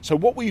you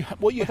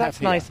have That's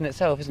here, nice in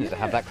itself, isn't it, to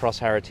have that cross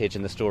heritage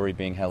and the story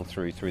being held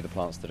through the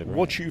plants that are growing.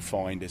 What you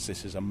find is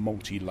this is a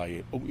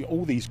multi-layer.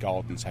 All these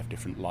gardens have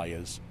different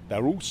layers.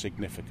 They're all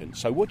significant.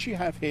 So what you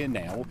have here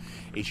now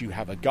is you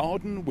have a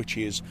garden which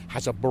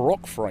has a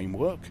Baroque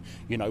framework.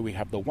 You know, we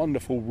have the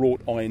wonderful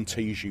wrought iron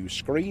Teju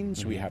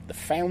screens. We have the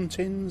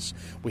fountains.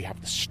 We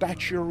have the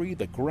statuary,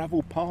 the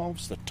gravel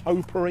paths, the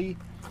topiary.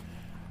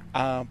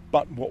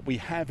 But what we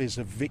have is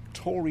a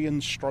Victorian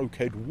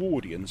stroke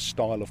Edwardian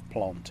style of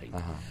planting,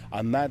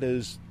 and that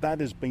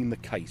has been the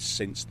case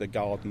since the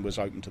garden was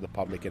opened to the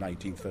public in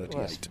 1838.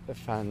 Well, that's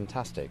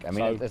fantastic. I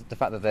mean, the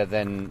fact that they're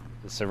then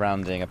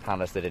surrounding a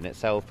palace that in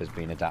itself has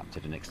been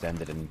adapted and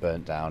extended and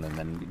burnt down, and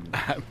then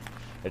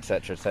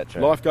etc.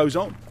 etc. Life goes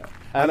on.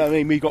 And I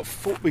mean, we got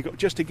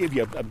just to give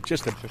you a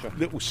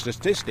little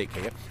statistic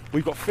here.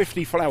 We've got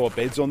 50 flower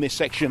beds on this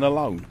section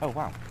alone. Oh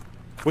wow.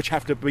 Which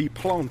have to be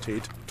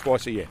planted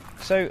twice a year.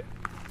 So,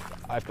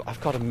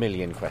 I've got a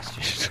million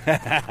questions.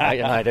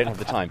 I don't have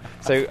the time.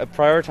 So,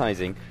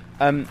 prioritising.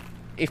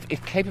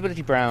 If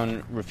Capability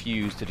Brown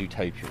refused to do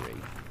topiary,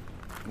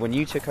 when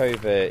you took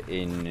over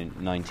in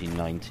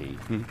 1990,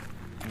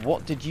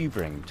 what did you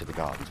bring to the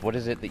gardens? What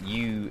is it that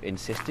you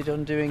insisted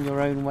on doing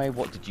your own way?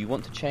 What did you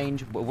want to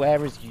change?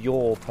 Where is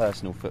your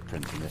personal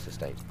footprint in this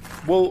estate?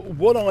 Well,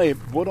 what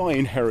I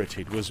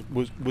inherited was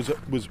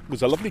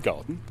a lovely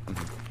garden.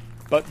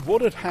 But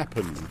what had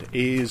happened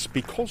is,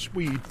 because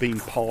we'd been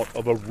part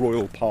of a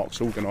Royal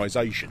Parks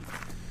organisation,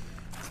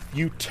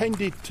 you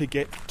tended to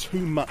get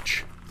too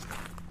much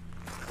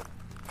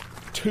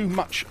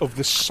of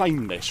the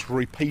sameness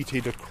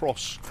repeated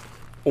across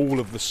all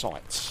of the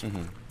sites.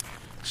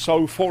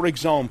 So, for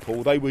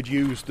example, they would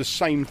use the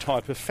same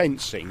type of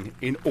fencing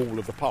in all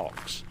of the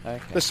parks,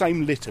 the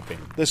same litter bin,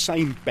 the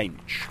same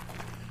bench.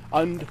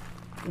 And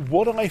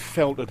what I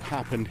felt had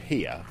happened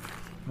here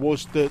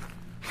was that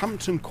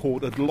Hampton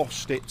Court had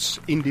lost its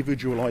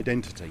individual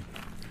identity.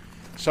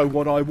 So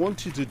what I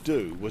wanted to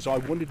do was I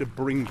wanted to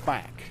bring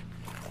back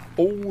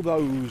all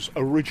those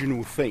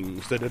original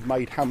things that had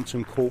made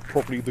Hampton Court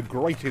probably the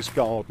greatest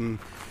garden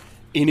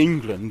in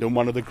England and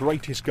one of the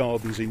greatest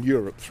gardens in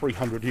Europe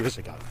 300 years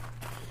ago.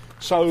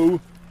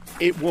 So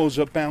it was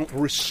about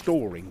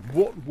restoring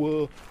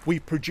we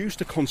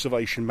produced a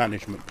conservation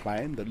management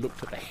plan that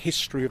looked at the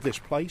history of this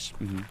place,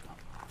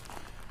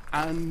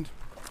 and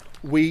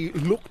we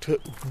looked at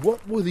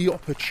what were the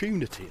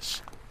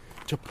opportunities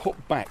to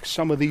put back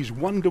some of these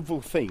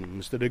wonderful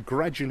things that had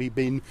gradually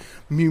been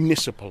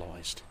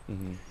municipalised.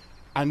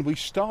 And we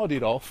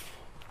started off,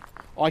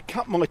 I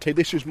cut my teeth,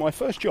 this was my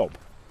first job.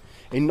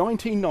 In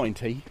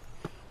 1990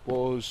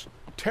 was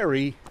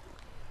Terry,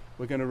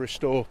 we're going to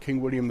restore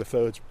King William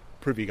III's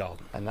Privy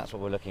Garden. And that's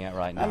what we're looking at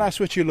right now. And that's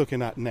what you're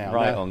looking at now.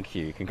 Right on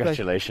cue,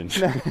 congratulations.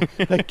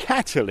 The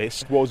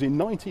catalyst was in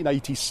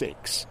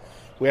 1986,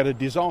 we had a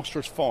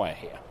disastrous fire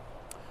here.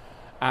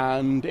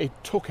 And it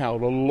took out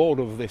a lot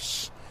of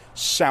this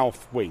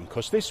south wing,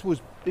 because this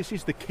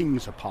is the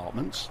King's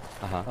apartments.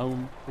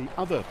 The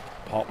other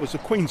part was the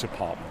Queen's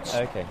apartments.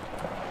 Okay.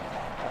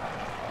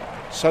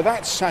 So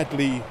that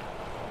sadly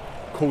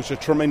caused a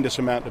tremendous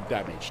amount of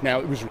damage. Now,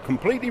 it was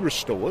completely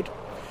restored,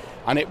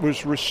 and it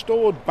was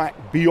restored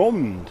back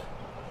beyond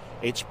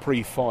its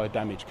pre-fire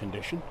damage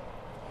condition.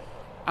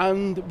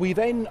 And we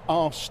then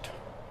asked,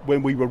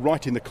 when we were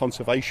writing the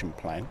conservation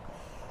plan,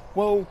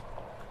 well,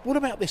 what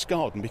about this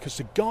garden? Because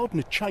the garden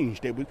had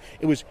changed.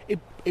 It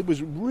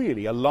was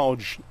really a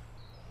large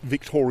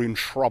Victorian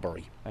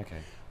shrubbery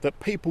that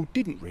people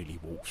didn't really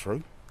walk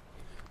through.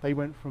 They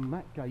went from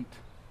that gate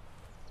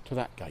to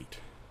that gate.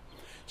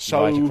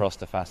 So right across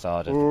the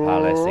facade of the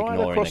palace, ignoring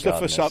right across the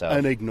garden the facade itself.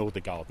 and ignored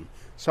the garden.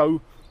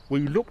 So we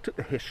looked at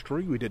the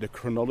history. We did a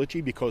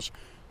chronology, because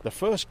the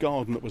first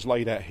garden that was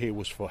laid out here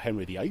was for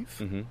Henry VIII,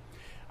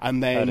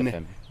 and then Heard of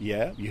him.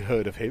 Yeah, you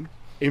heard of him,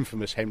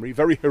 infamous Henry,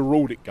 very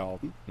heraldic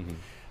garden.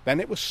 Then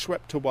it was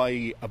swept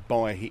away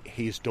by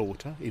his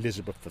daughter,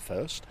 Elizabeth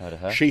I. Heard of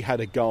her. She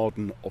had a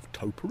garden of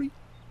topiary.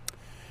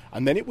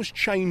 And then it was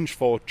changed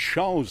for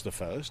Charles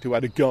I, who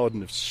had a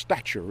garden of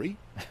statuary,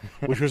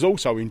 which was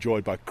also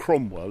enjoyed by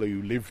Cromwell,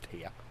 who lived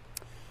here.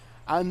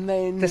 And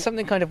then There's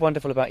something kind of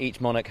wonderful about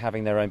each monarch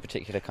having their own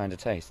particular kind of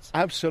tastes.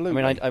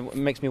 Absolutely. I mean, it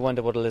makes me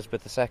wonder what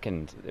Elizabeth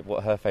II,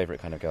 what her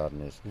favourite kind of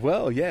garden is.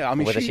 Well, yeah, I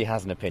mean, whether she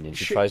has an opinion.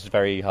 She tries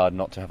very hard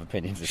not to have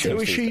opinions.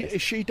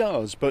 She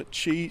does, but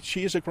she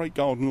is a great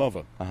garden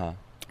lover.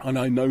 And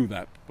I know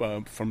that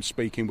from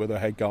speaking with her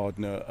head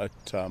gardener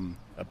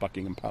at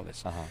Buckingham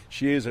Palace.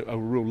 She is a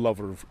real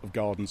lover of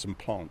gardens and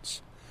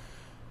plants.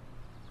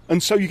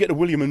 And so you get to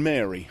William and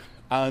Mary.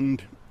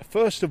 And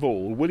first of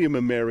all, William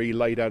and Mary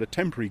laid out a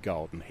temporary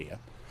garden here,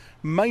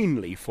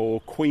 mainly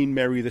for Queen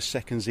Mary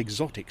II's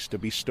exotics to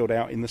be stood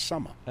out in the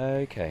summer.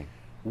 Okay.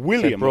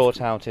 William so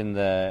brought out in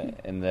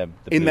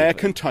their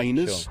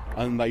containers, sure.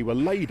 And they were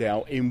laid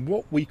out in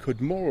what we could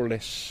more or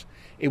less.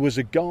 It was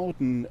a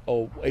garden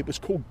of. It was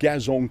called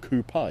Gazon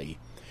Coupé,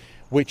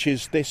 which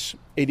is this.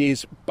 It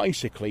is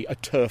basically a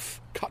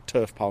cut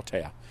turf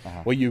parterre,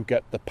 where you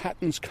get the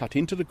patterns cut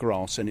into the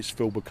grass and it's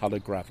filled with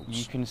coloured gravels.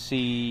 You can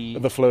see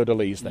the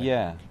fleur-de-lis there.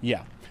 Yeah.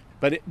 Yeah.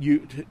 But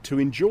to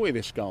enjoy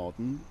this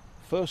garden,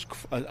 first,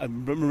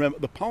 remember,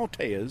 the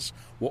parterres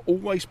were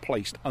always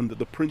placed under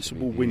the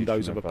principal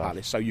windows of a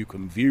palace, so you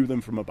can view them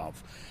from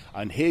above.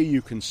 And here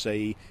you can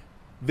see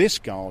this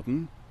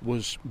garden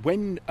was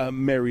when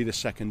Mary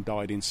II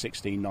died in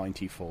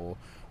 1694.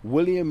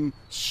 William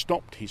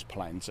stopped his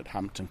plans at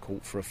Hampton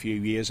Court for a few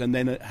years and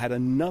then had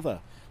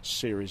another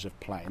series of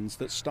plans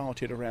that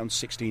started around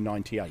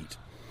 1698.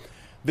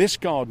 This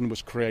garden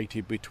was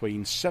created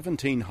between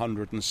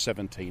 1700 and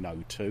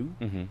 1702.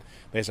 Mm-hmm.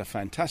 There's a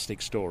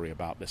fantastic story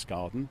about this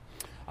garden.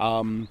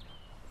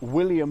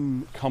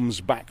 William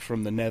comes back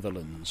from the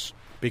Netherlands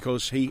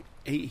because he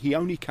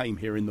only came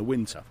here in the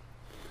winter,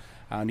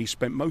 and he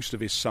spent most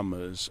of his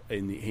summers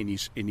in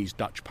his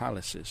Dutch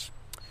palaces.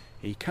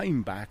 He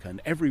came back and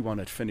everyone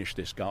had finished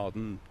this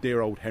garden.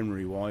 Dear old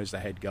Henry Wise, the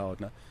head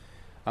gardener,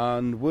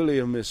 and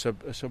William is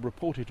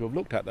reported to have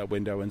looked out that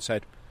window and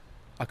said,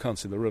 "I can't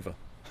see the river."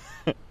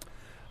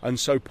 And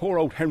so poor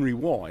old Henry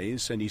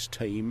Wise and his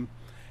team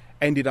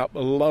ended up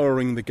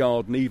lowering the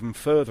garden even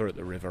further at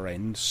the river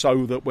end,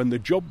 so that when the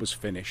job was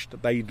finished,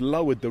 they'd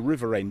lowered the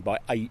river end by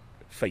 8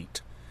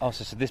 feet. Oh,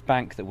 so this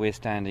bank that we're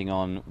standing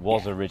on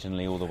was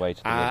originally all the way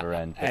to the river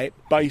end?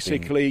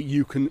 Basically,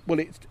 you can... Well,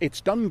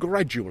 it's done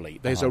gradually.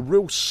 There's a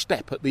real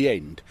step at the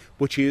end,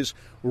 which is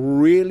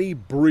really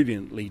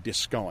brilliantly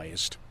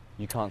disguised.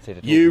 You can't see it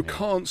at all. You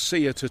can't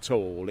see it at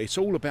all. It's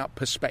all about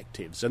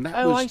perspectives, and that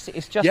I see.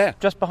 It's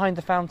just behind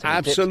the fountain.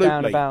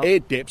 Absolutely,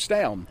 it dips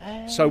down.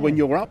 So when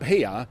you're up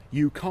here,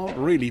 you can't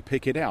really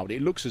pick it out.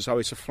 It looks as though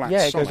it's a flat site.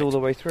 site. It goes all the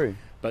way through.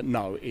 But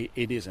no, it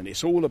isn't.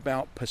 It's all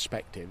about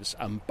perspectives,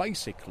 and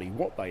basically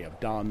what they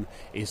have done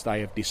is they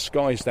have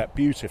disguised that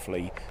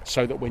beautifully,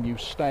 so that when you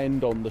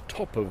stand on the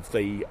top of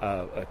the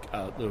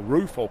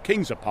roof or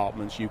King's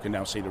Apartments, you can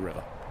now see the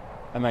river.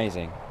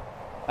 Amazing.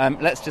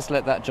 Let's just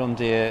let that John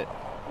Deere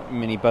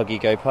mini buggy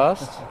go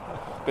past.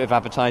 Bit of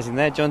advertising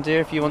there. John Deere,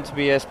 if you want to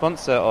be a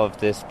sponsor of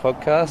this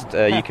podcast,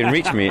 you can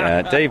reach me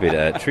at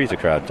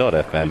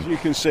david@treesacrowd.fm. As you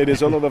can see,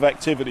 there's a lot of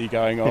activity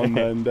going on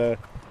and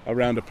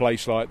around a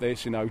place like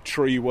this,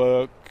 tree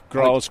work,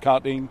 grass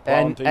cutting,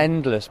 planting.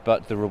 Endless,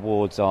 but the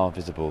rewards are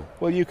visible.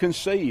 Well, you can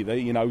see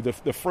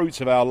the fruits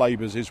of our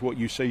labours is what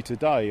you see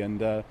today,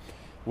 and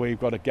we've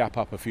got to gap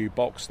up a few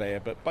box there,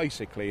 but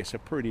basically it's a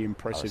pretty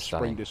impressive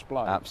spring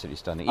display. Absolutely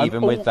stunning.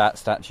 Even with that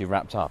statue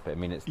wrapped up, I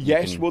mean, it's...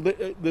 Yes, well,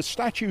 the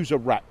statues are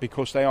wrapped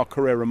because they are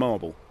Carrara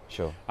marble.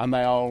 Sure. And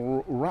they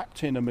are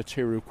wrapped in a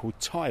material called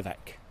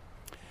Tyvek.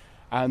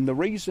 And the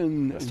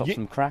reason... That stops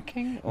them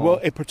cracking? Or? Well,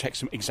 it protects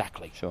them,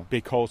 exactly. Sure.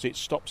 Because it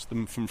stops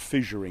them from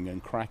fissuring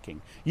and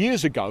cracking.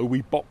 Years ago,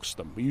 we boxed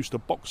them. We used to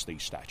box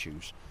these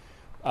statues.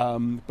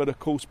 But of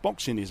course,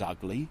 boxing is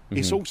ugly. Mm-hmm.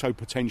 It's also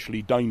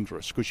potentially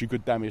dangerous because you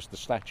could damage the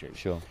statue.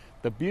 Sure.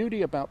 The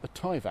beauty about the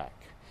Tyvek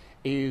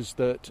is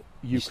that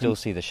you can still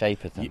see the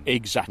shape of them.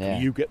 Exactly. Yeah.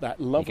 You get that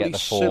lovely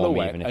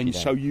silhouette, and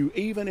so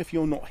even if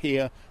you're not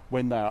here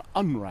when they are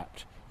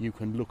unwrapped, you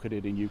can look at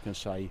it and you can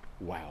say,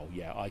 "Wow,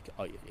 yeah,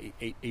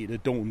 it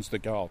adorns the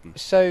garden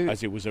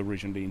as it was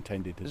originally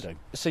intended to do."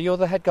 So you're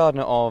the head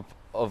gardener of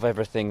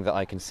everything that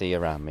I can see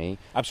around me.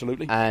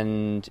 Absolutely.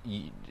 And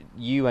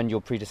you and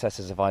your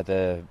predecessors have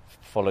either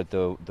followed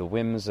the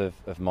whims of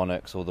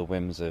monarchs or the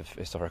whims of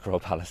historic royal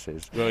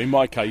palaces. Well, in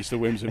my case, the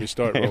whims of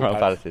historic royal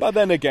palaces. But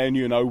then again,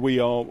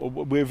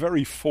 we're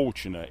very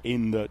fortunate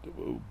in that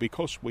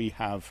because we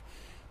have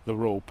the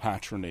royal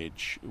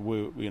patronage.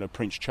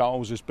 Prince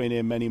Charles has been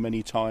here many,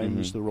 many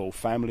times. Mm-hmm. The royal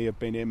family have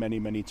been here many,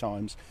 many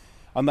times.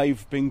 And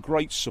they've been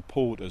great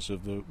supporters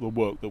of the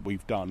work that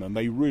we've done, and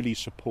they really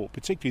support,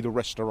 particularly the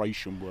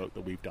restoration work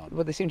that we've done.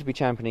 Well, they seem to be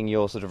championing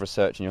your sort of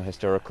research and your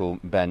historical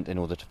bent in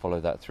order to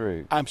follow that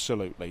through.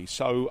 Absolutely.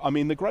 So, I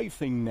mean, the great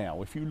thing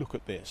now, if you look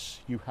at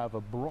this, you have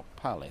a Baroque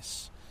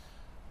palace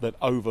that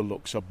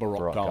overlooks a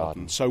Baroque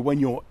garden. So when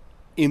you're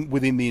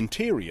within the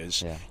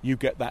interiors, you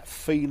get that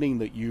feeling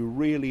that you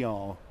really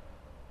are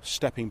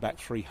stepping back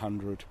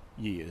 300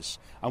 years.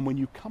 And when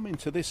you come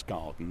into this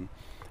garden...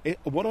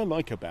 what I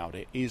like about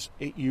it is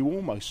you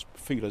almost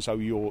feel as though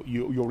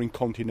you're in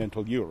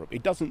continental Europe.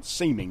 It doesn't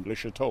seem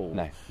English at all.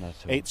 No, not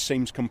at all. It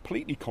seems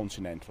completely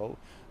continental.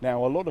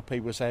 Now, a lot of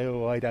people say,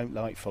 "Oh, I don't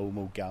like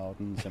formal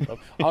gardens."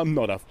 I'm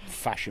not a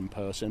fashion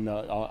person.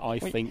 I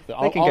think that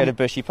they can go to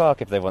Bushy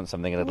Park if they want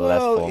something a little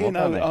less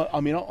formal.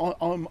 I mean,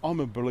 I'm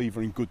a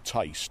believer in good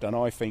taste, and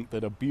I think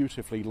that a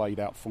beautifully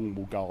laid out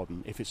formal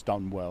garden, if it's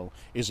done well,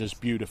 is as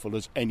beautiful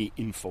as any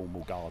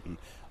informal garden.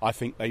 I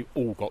think they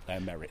all got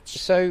their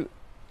merits. So,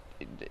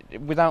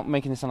 without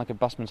making this sound like a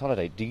busman's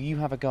holiday, do you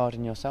have a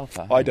garden yourself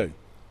at home? I do.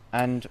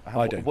 And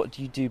what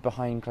do you do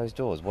behind closed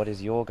doors? What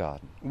is your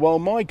garden? Well,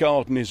 my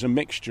garden is a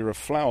mixture of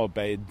flower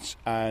beds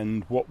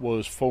and what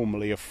was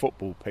formerly a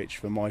football pitch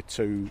for my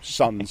two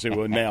sons,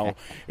 who are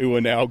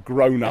now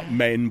grown-up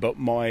men. But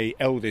my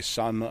eldest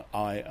son,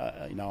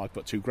 I've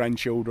got two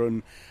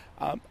grandchildren.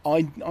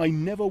 I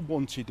never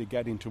wanted to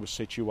get into a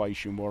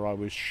situation where I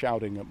was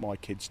shouting at my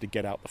kids to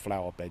get out the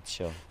flower beds.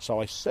 Sure. So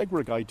I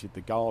segregated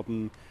the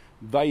garden.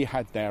 They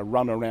had their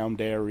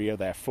run-around area,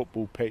 their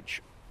football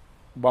pitch,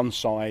 one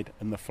side,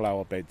 and the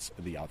flower beds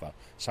the other.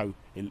 So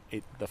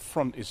the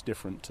front is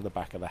different to the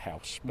back of the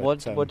house.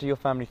 But, What do your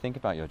family think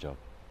about your job?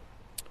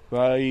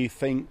 They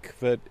think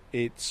that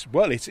it's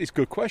a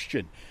good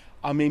question.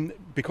 I mean,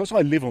 because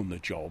I live on the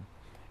job,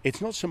 it's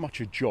not so much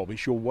a job,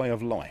 it's your way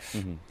of life.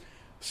 Mm-hmm.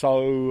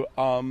 So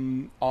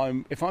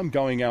if I'm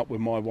going out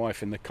with my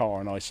wife in the car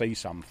and I see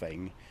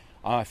something,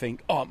 I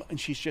think, and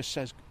she just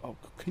says, "Oh,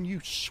 can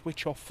you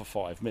switch off for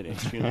 5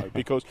 minutes?" You know,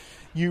 because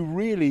you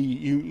really,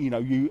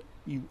 you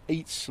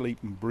eat, sleep,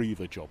 and breathe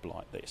a job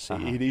like this.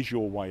 Uh-huh. It is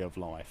your way of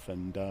life,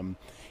 and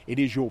it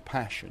is your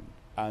passion,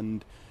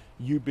 and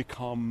you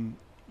become.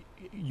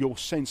 Your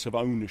sense of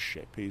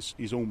ownership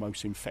is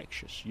almost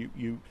infectious.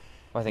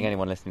 I think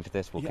anyone listening to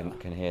this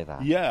can hear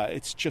that. Yeah,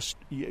 it's just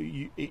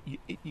you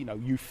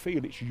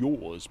feel it's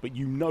yours, but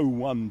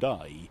one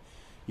day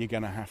you're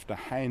going to have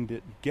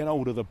to get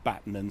hold of the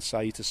baton and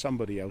say to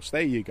somebody else,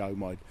 "There you go,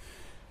 my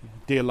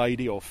dear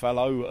lady or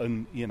fellow,"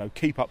 and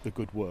keep up the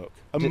good work.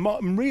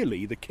 And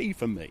really, the key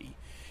for me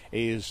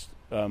is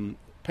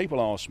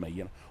people ask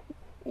me,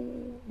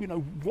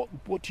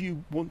 what do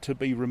you want to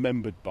be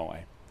remembered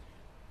by?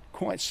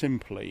 Quite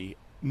simply,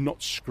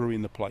 not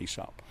screwing the place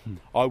up.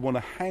 I want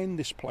to hand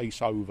this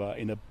place over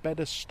in a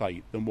better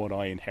state than what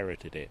I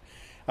inherited it.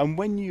 And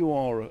when you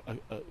are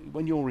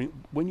when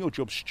your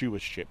job's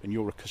stewardship and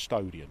you're a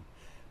custodian,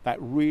 that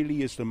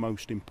really is the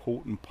most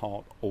important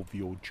part of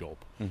your job.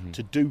 Mm-hmm.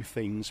 To do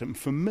things, and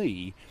for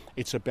me,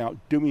 it's about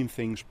doing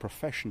things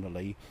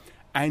professionally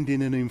and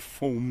in an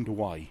informed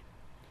way,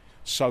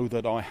 so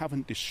that I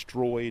haven't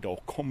destroyed or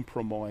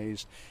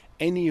compromised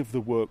any of the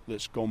work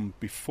that's gone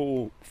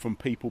before from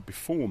people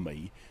before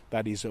me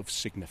that is of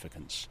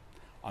significance.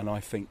 And I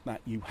think that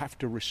you have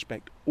to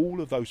respect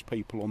all of those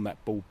people on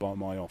that board by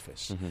my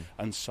office, mm-hmm.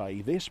 and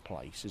say this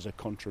place is a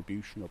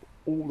contribution of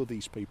all of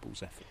these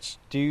people's efforts.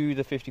 Do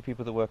the 50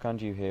 people that work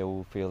under you here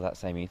all feel that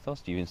same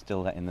ethos? Do you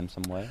instill that in them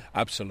some way?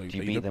 Absolutely. Do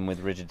you beat them with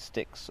rigid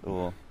sticks?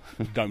 Or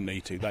Don't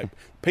need to.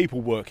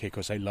 People work here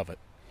because they love it.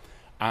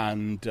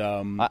 And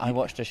I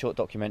watched a short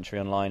documentary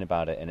online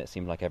about it, and it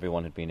seemed like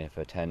everyone had been here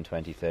for 10,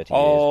 20, 30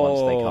 years.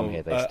 Once they come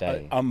here, they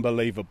stay.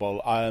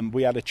 Unbelievable.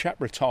 We had a chap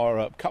retire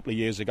a couple of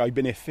years ago. He'd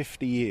been here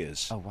 50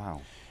 years. Oh,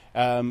 wow.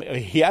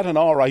 He had an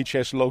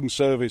RHS Long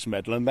Service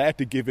Medal, and they had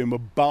to give him a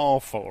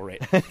bar for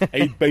it.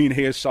 He'd been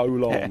here so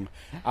long.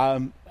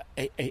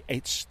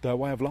 It's their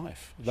way of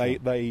life. Sure.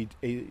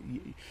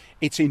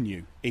 It's in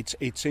you.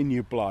 It's in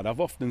your blood.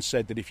 I've often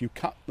said that if you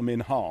cut them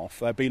in half,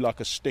 they'd be like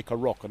a stick of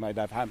rock, and they'd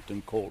have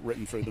Hampton Court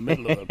written through the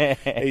middle of them.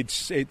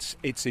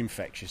 It's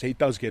infectious. It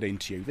does get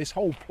into you. This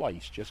whole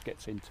place just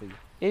gets into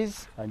you.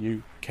 And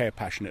you care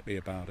passionately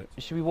about it.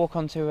 Should we walk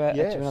on to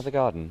another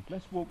garden?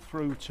 Let's walk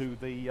through to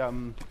the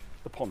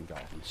pond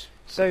gardens.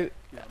 So,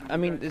 I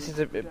mean, this is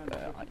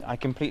I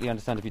completely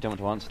understand if you don't want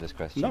to answer this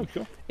question. No,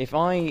 sure. If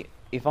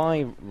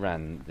I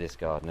ran this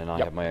garden and I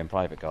had my own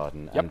private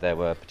garden, and there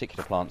were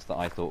particular plants that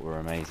I thought were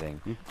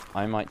amazing,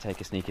 I might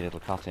take a sneaky little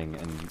cutting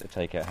and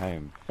take it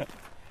home.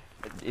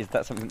 Is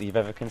that something that you've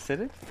ever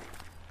considered?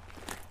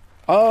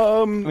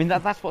 I mean,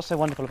 that's what's so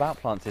wonderful about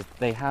plants, is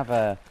they have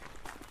a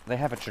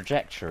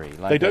trajectory.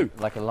 Like they do.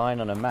 Like a line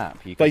on a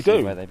map. You can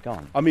see where they've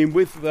gone. I mean,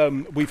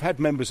 we've had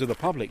members of the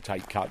public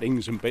take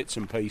cuttings and bits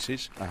and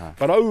pieces,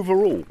 but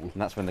overall... And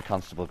that's when the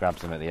constable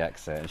grabs them at the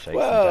exit and shakes them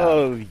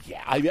down.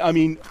 Yeah. I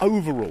mean,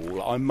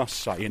 overall, I must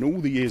say, in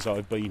all the years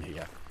I've been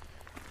here,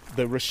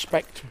 the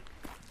respect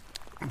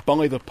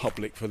by the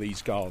public for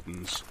these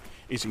gardens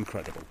is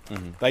incredible.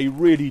 Mm-hmm. They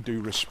really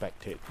do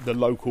respect it. The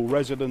local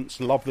residents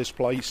love this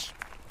place.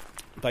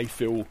 They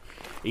feel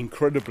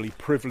incredibly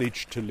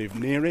privileged to live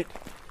near it.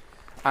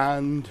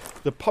 And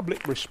the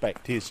public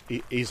respect is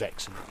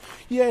excellent.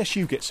 Yes,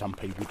 you get some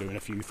people doing a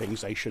few things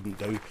they shouldn't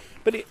do,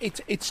 but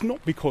it's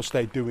not because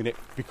they're doing it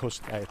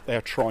because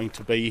they're trying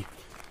to be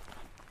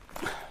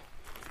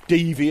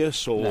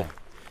devious or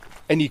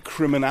any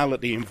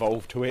criminality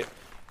involved to it.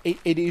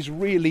 It is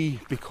really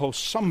because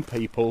some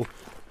people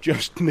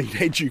just need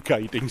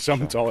educating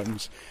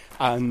sometimes.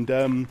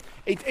 And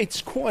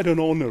it's quite an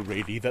honour,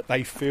 really, that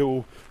they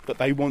feel that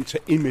they want to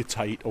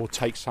imitate or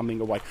take something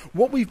away.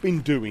 What we've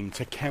been doing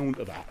to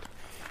counter that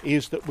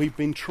is that we've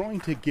been trying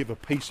to give a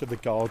piece of the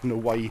garden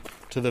away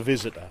to the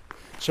visitor.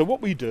 So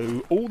what we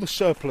do, all the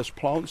surplus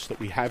plants that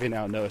we have in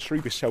our nursery,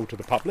 we sell to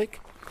the public.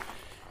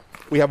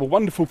 We have a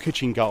wonderful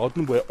kitchen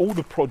garden where all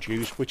the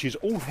produce, which is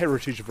all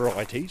heritage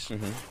varieties,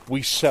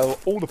 we sell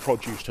all the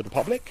produce to the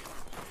public.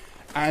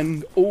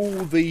 And all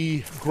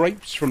the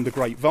grapes from the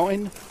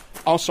grapevine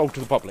are sold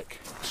to the public.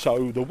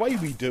 So the way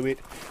we do it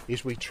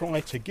is we try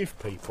to give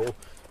people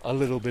a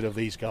little bit of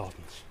these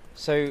gardens.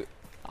 So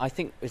I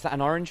think, is that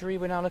an orangery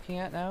we're now looking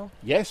at now?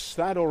 Yes,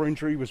 that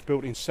orangery was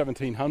built in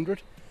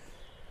 1700,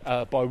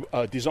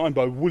 designed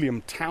by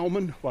William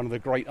Towman, one of the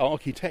great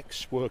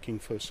architects working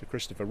for Sir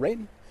Christopher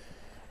Wren.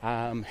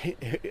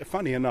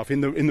 Funny enough,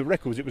 in the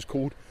records it was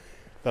called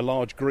the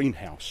large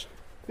greenhouse.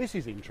 This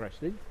is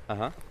interesting.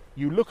 Uh-huh.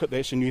 You look at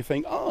this and you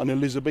think, an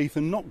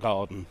Elizabethan knot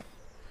garden.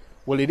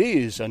 Well, it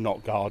is a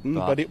knot garden,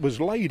 but it was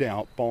laid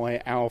out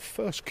by our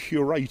first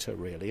curator,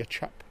 really, a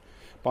chap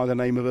by the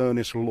name of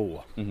Ernest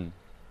Law. Mm-hmm.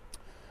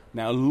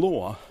 Now,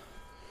 Law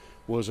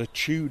was a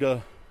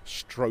Tudor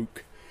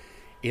stroke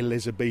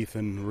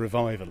Elizabethan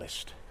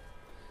revivalist,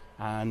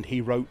 and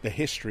he wrote the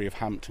history of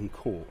Hampton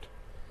Court.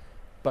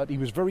 But he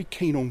was very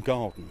keen on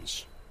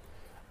gardens,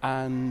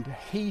 and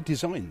he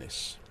designed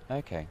this.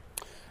 Okay.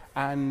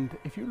 And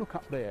if you look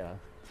up there,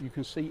 you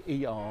can see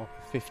ER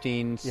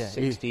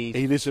 1563.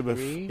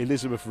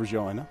 Elizabeth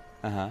Regina.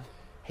 Uh-huh.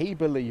 He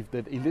believed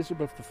that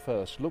Elizabeth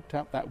I looked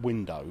out that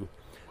window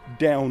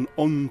down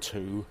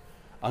onto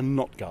a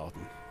knot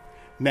garden.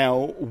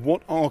 Now,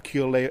 what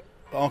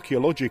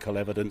archaeological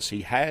evidence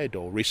he had,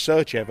 or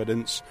research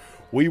evidence,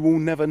 we will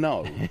never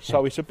know.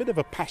 So it's a bit of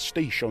a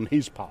pastiche on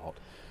his part.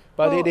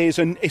 But it's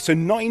a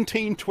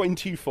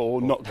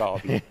 1924 knot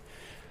garden.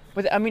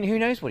 But I mean, who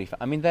knows what he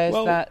found? I mean, there's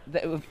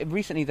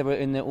recently there were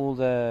in all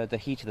the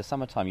heat of the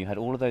summertime. You had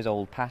all of those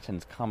old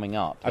patterns coming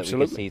up that we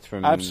could see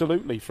from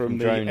from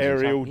the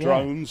aerial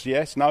drones.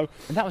 Yes, no,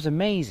 and that was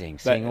amazing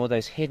seeing all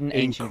those hidden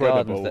ancient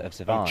gardens that have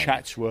survived.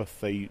 Chatsworth,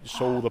 they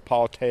saw the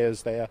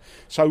parterres there.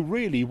 So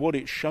really, what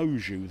it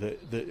shows you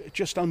that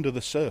just under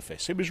the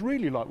surface, it was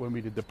really like when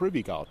we did the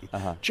Privy Garden.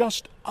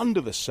 Just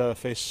under the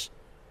surface.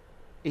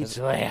 It's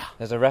there.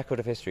 There's a record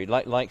of history,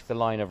 like the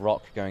line of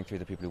rock going through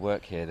the people who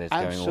work here. There's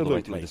going all the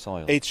way through the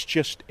soil. It's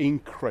just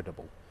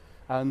incredible,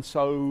 and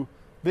so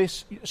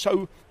it's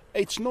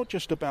not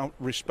just about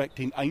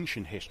respecting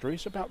ancient history;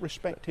 it's about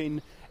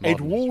respecting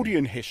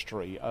Edwardian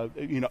history.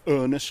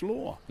 Ernest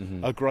Law,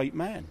 a great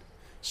man.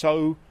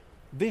 So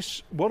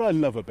what I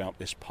love about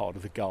this part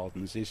of the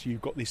gardens is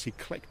you've got this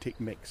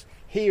eclectic mix.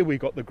 Here we've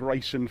got the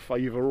Grace and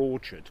Favour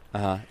orchard.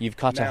 You've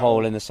cut a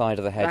hole in the side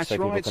of the hedge so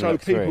people can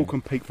look through. People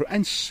can peek through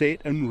and sit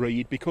and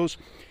read, because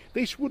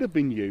this would have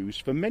been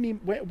used for many.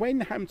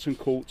 When Hampton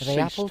Court ceased. Are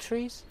they apple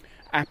trees?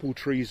 Apple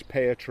trees,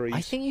 pear trees.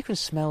 I think you can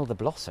smell the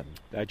blossom.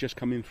 They're just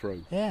coming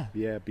through. Yeah.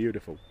 Yeah,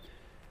 beautiful.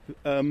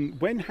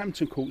 When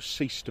Hampton Court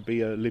ceased to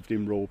be a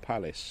lived-in royal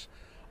palace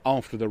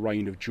after the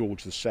reign of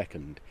George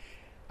II,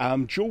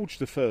 George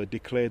III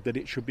declared that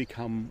it should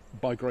become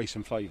by grace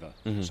and favour.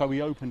 So he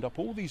opened up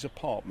all these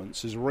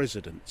apartments as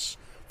residence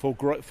for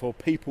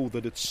people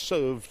that had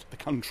served the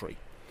country.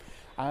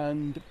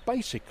 And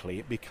basically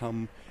it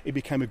became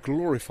a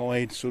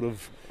glorified sort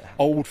of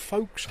old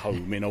folks'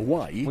 home in a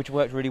way. Which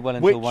worked really well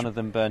until one of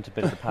them burnt a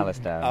bit of the palace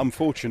down.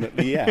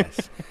 Unfortunately,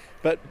 yes.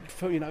 But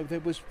there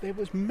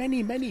was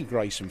many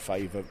Grace and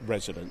Favour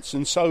residents,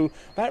 and so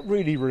that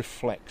really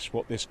reflects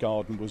what this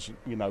garden was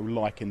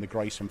like in the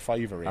Grace and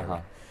Favour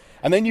era.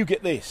 And then you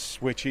get this,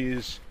 which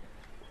is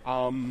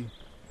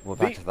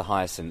back to the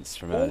hyacinths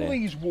from earlier. All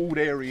these walled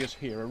areas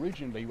here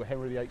originally were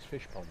Henry VIII's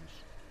fish ponds.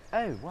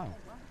 Oh wow!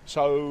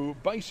 So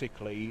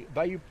basically,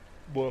 they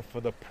were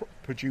for the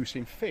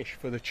producing fish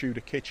for the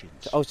Tudor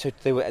kitchens. Oh, so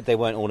they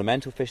weren't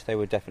ornamental fish; they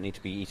were definitely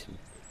to be eaten.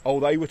 Oh,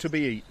 they were to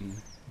be eaten.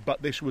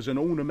 But this was an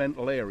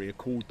ornamental area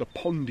called the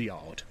pond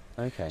yard.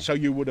 Okay. So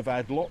you would have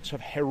had lots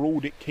of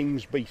heraldic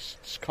king's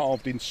beasts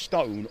carved in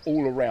stone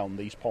all around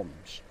these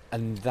ponds.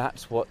 And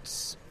that's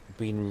what's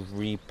been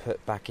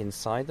re-put back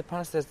inside the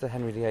palace? There's the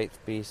Henry VIII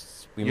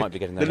beasts. We might be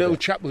getting that. The little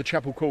the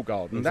Chapel Court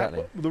garden.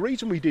 Exactly. The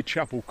reason we did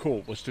Chapel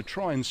Court was to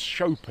try and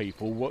show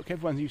people what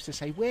everyone used to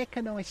say, where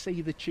can I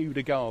see the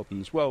Tudor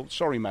gardens? Well,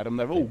 sorry, madam,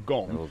 they're all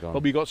gone.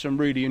 But we got some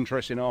really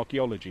interesting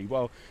archaeology.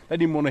 Well, they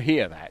didn't want to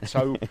hear that.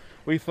 So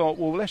we thought,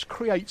 well, let's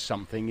create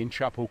something in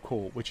Chapel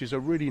Court, which is a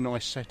really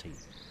nice setting,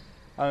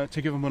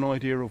 to give them an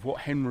idea of what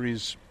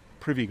Henry's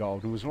Privy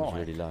Garden was like.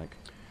 Really like.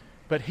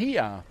 But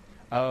here...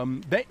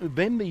 then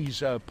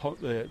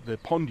the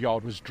pond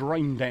yard was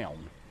drained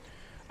down,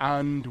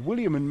 and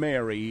William and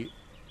Mary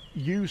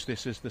used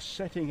this as the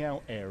setting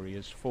out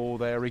areas for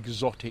their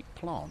exotic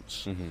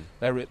plants,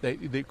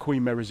 the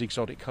Queen Mary's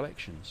exotic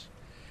collections.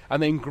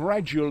 And then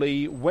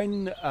gradually,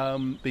 when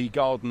the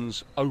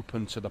gardens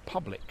opened to the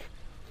public,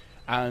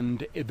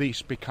 and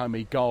this became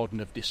a garden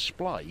of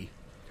display,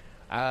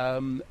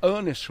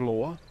 Ernest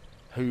Law,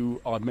 who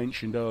I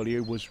mentioned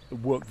earlier,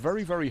 worked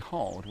very, very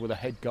hard with a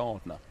head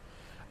gardener.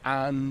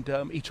 And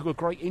he took a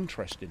great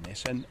interest in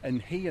this,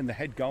 and he and the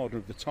head gardener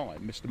of the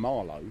time, Mr.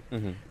 Marlowe,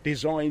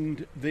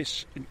 designed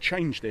this,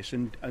 changed this,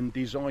 and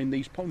designed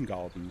these pond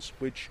gardens,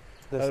 which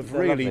has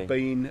really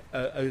been.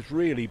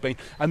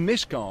 And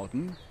this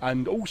garden,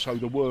 and also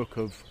the work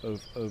of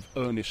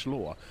Ernest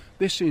Law,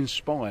 this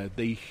inspired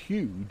the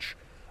huge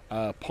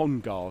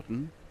pond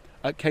garden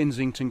at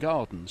Kensington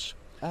Gardens.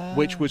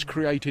 Which was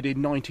created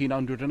in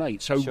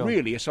 1908. So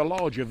really, it's a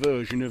larger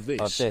version of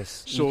this.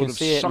 You can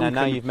see it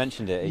now you've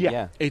mentioned it.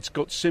 Yeah, it's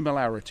got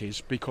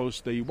similarities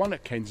because the one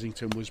at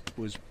Kensington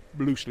was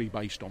loosely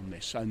based on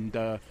this, and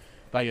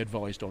they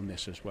advised on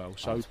this as well.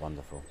 So that's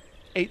wonderful.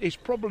 It's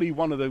probably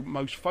one of the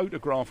most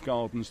photographed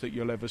gardens that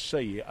you'll ever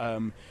see.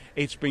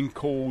 It's been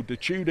called the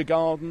Tudor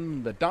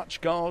Garden, the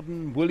Dutch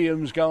Garden,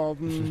 William's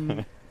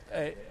Garden.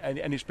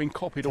 and it's been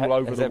copied all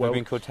over Has the it ever world.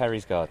 been called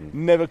Terry's Garden?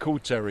 Never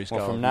called Terry's Well,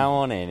 Garden. from now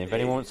on in, if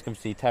anyone wants to come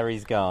see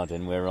Terry's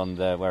Garden, we're on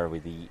the, where are we,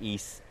 the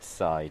east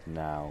side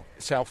now.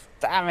 South.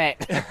 Damn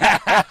it!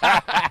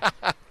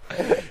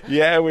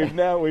 Yeah, we've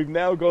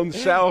now gone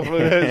south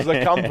as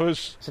the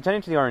compass. So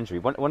turning to the orangery,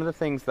 one of the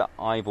things that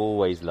I've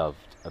always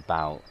loved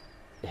about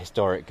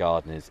historic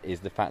gardeners is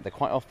the fact that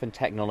quite often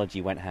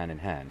technology went hand in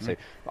hand. So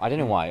I don't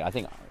know why, I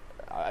think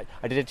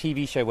I did a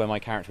TV show where my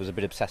character was a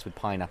bit obsessed with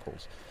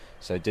pineapples.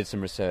 So did some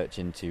research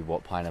into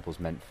what pineapples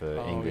meant for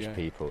English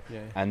people.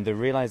 Yeah. And the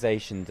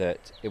realisation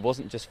that it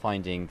wasn't just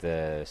finding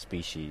the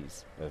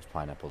species of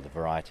pineapple, the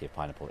variety of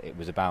pineapple, it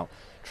was about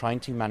trying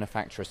to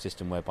manufacture a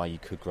system whereby you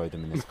could grow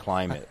them in this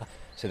climate.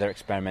 So they're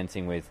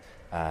experimenting with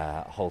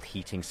whole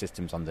heating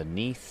systems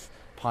underneath,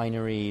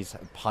 pineries,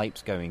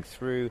 pipes going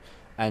through.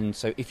 And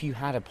so if you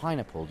had a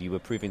pineapple, you were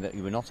proving that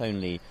you were not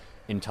only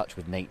in touch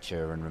with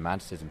nature and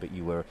romanticism, but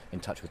you were in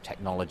touch with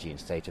technology and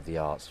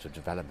state-of-the-art sort of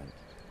development.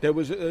 There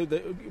was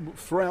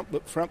throughout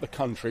the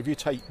country. If you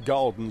take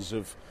gardens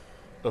of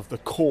the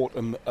court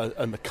and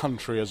the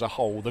country as a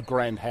whole, the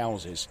grand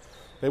houses,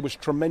 there was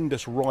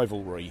tremendous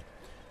rivalry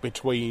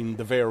between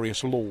the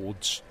various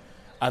lords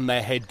and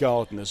their head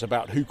gardeners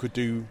about who could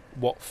do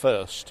what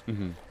first.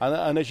 Mm-hmm.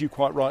 And as you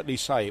quite rightly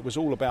say, it was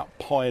all about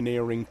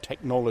pioneering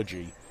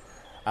technology.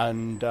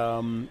 And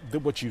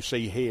what you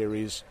see here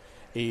is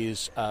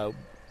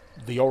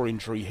the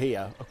orangery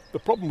here. The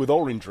problem with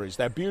orangeries,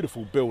 they're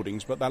beautiful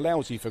buildings, but they're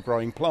lousy for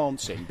growing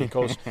plants in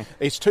because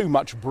it's too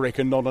much brick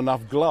and not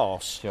enough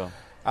glass. Sure.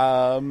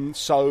 But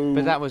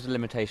that was a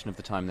limitation of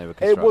the time they were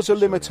constructed. It was a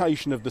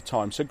limitation of the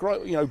time. So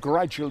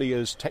gradually,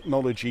 as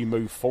technology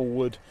moved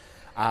forward,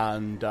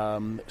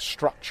 and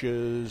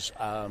structures,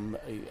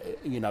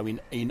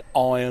 in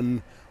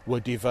iron were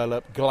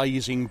developed,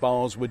 glazing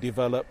bars were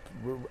developed.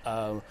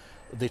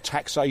 The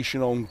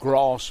taxation on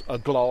glass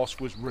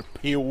was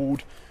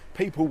repealed.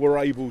 People were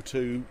able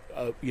to,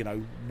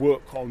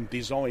 work on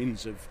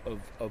designs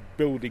of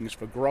buildings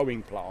for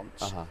growing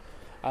plants.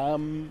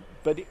 Uh-huh.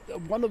 But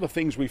one of the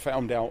things we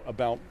found out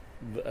about,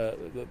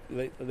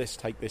 let's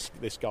take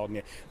this garden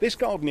here. This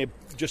garden here,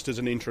 just as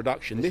an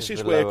introduction, this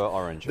is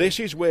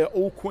where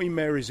all Queen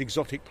Mary's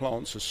exotic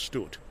plants are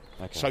stood.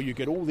 Okay. So you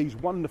get all these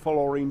wonderful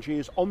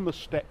oranges on the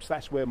steps.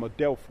 That's where my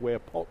Delftware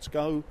pots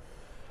go.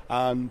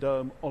 And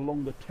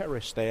along the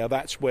terrace there,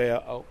 that's where,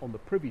 on the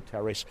Privy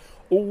Terrace,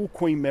 all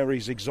Queen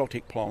Mary's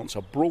exotic plants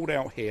are brought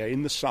out here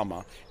in the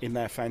summer in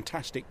their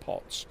fantastic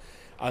pots.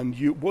 And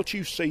what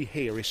you see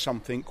here is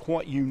something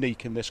quite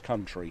unique in this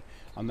country,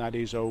 and that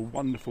is a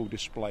wonderful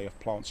display of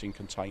plants in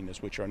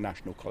containers, which are a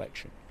national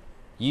collection.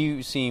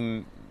 You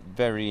seem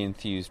very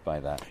enthused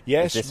by that.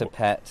 Yes. Is this a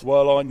pet?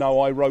 Well, I know.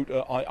 I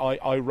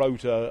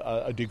wrote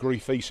a degree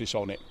thesis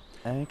on it.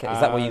 Okay. Is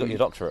that where you got your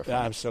doctorate from?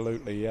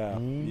 Absolutely, yeah.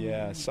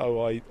 Yeah.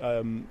 So I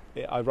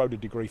wrote a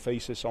degree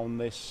thesis on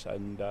this,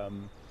 and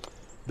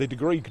the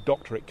degree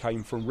doctorate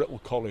came from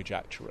Writtle College,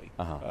 actually,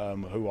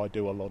 who I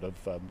do a lot of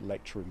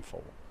lecturing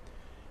for.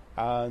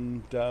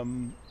 And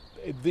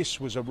this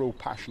was a real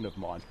passion of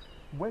mine.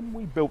 When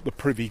we built the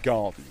Privy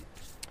Garden,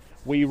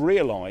 we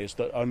realised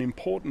that an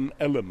important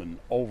element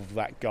of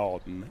that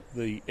garden,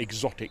 the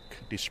exotic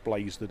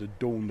displays that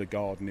adorn the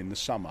garden in the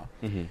summer,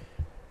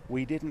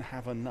 we didn't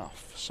have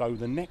enough. So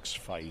the next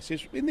phase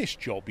is, in this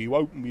job,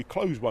 you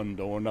close one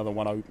door, another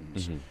one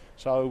opens.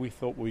 So we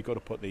thought, we've got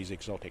to put these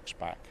exotics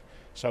back.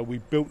 So we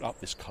built up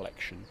this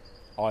collection.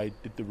 I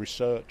did the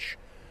research,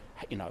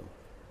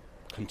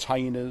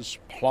 containers,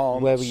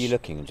 plants. Where were you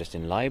looking? Just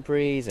in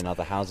libraries and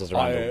other houses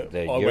around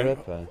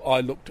Europe?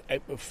 I looked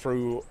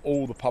through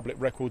all the public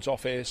records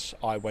office.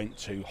 I went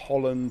to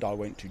Holland. I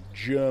went to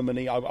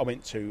Germany. I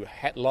went to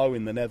Hetlo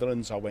in the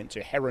Netherlands. I went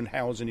to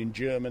Herrenhausen in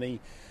Germany.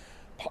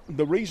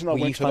 The reason I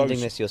went to those... Were you funding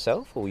this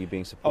yourself, or were you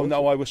being supported? Oh,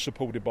 no, I was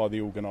supported by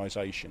the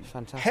organisation.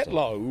 Fantastic.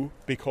 Hetlo,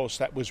 because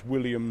that was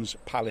William's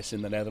palace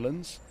in the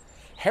Netherlands.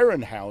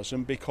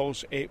 Herrenhausen,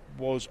 because it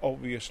was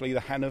obviously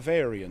the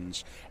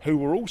Hanoverians, who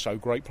were also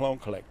great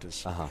plant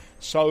collectors.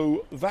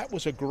 So that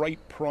was a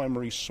great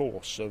primary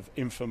source of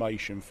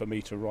information for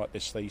me to write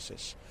this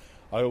thesis.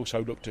 I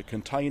also looked at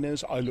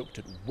containers. I looked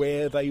at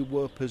where they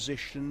were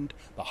positioned,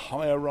 the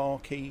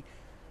hierarchy,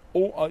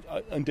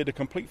 and did a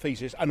complete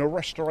thesis and a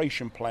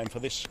restoration plan for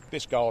this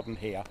garden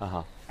here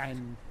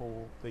and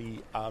for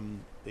the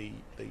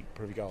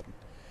Privy Garden.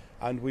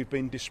 And we've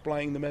been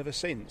displaying them ever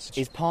since.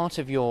 Is part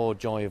of your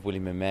joy of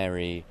William and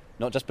Mary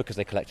not just because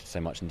they collected so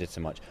much and did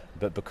so much,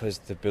 but because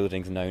the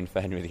building's known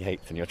for Henry VIII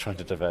and you're trying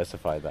to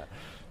diversify that?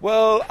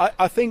 Well,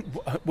 I think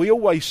we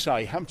always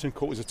say Hampton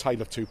Court is a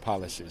tale of two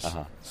palaces.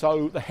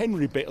 So the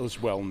Henry bit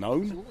is well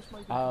known.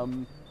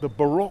 The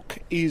Baroque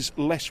is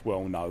less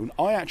well known.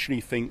 I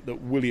actually think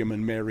that William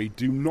and Mary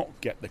do not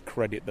get the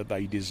credit that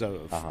they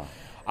deserve.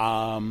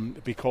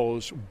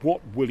 Because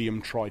what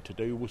William tried to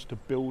do was to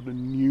build a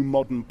new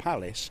modern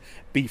palace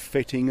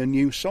befitting a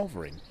new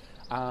sovereign.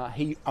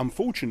 He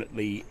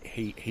unfortunately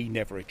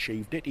never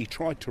achieved it. He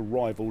tried to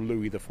rival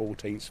Louis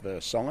XIV's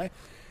Versailles,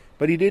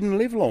 But he didn't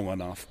live long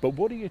enough. But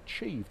what he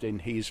achieved in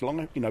his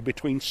life,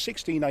 between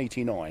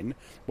 1689,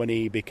 when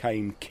he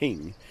became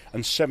king,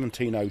 and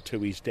 1702,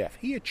 his death,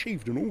 he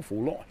achieved an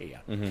awful lot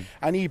here.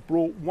 And he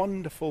brought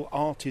wonderful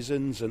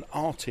artisans and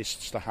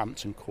artists to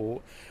Hampton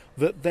Court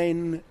that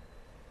then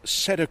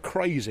set a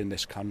craze in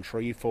this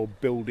country for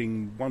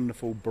building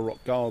wonderful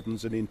Baroque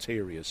gardens and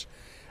interiors.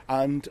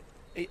 And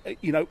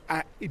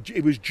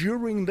it was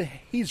during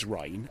his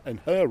reign and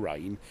her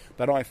reign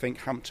that I think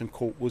Hampton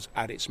Court was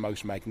at its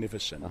most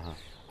magnificent.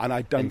 And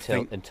I don't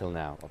think until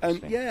now,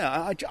 obviously.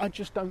 And I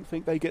just don't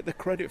think they get the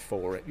credit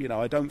for it.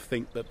 I don't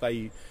think that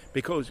they,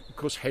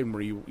 because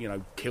Henry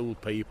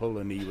killed people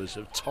and he was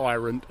a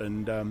tyrant,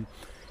 and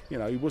he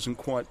wasn't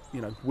quite,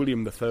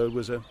 William III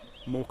was a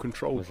more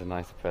controlled, was a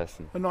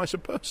nicer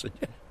person.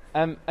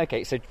 Yeah.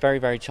 Okay, so very,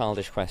 very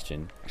childish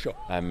question. Sure.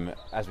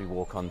 As we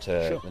walk on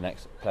to the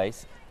next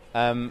place,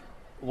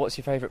 what's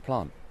your favourite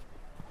plant?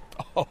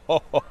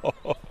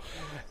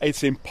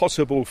 It's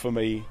impossible for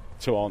me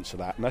to answer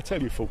that, and I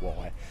tell you for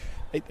why.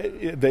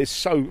 There's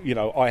so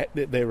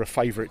there are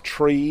favourite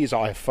trees,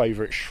 I have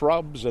favourite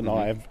shrubs, and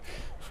I have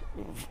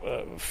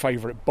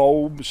favourite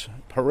bulbs,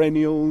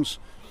 perennials.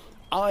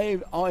 I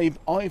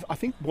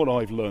think what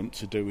I've learnt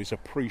to do is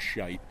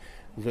appreciate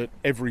that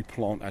every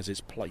plant has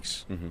its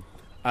place.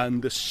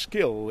 And the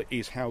skill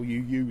is how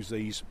you use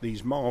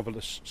these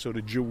marvellous sort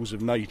of jewels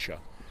of nature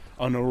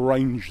and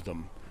arrange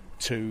them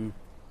to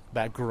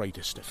their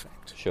greatest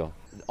effect. Sure.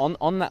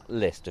 On that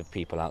list of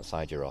people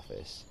outside your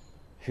office,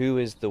 who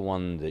is the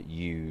one that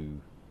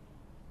you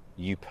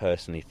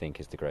personally think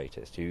is the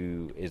greatest?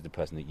 Who is the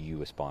person that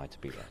you aspire to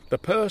be like? The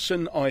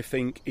person I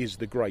think is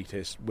the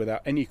greatest,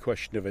 without any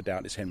question of a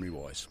doubt, is Henry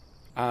Wise.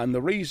 And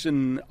the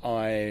reason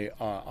I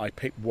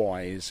picked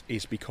Wise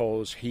is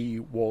because he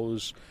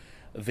was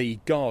the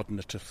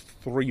gardener to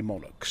 3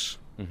 monarchs.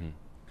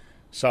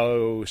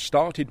 So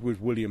started with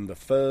William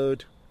III,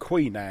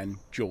 Queen Anne,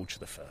 George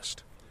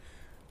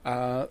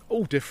I.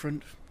 All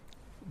different,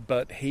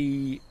 but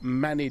he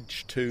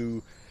managed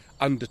to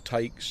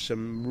undertake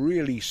some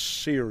really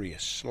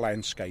serious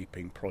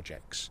landscaping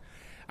projects,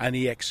 and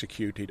he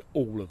executed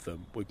all of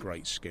them with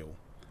great skill.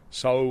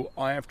 So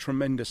I have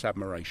tremendous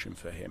admiration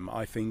for him.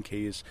 I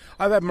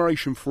have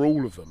admiration for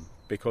all of them,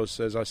 because,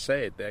 as I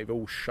said, they've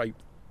all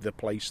shaped the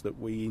place that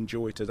we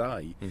enjoy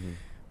today.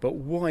 But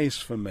Wise,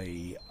 for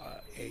me,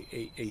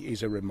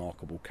 is a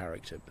remarkable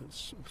character.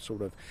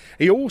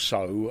 He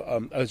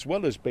also, as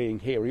well as being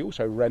here, he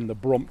also ran the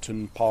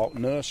Brompton Park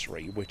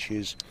Nursery, which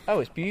is... Oh,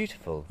 it's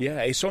beautiful. Yeah,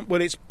 it's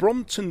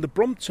Brompton. The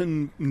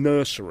Brompton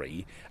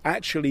Nursery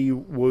actually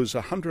was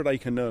a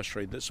 100-acre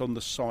nursery that's on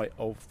the site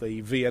of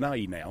the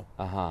V&A now.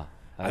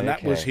 And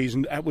that was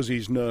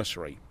his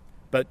nursery.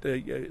 But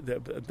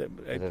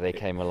they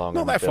came along.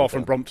 Not that far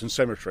from Brompton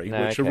Cemetery,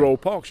 which the Royal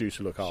Parks used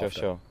to look after.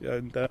 Sure.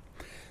 And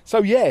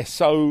so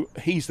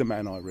he's the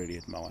man I really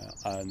admire,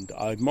 and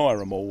I admire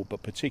them all,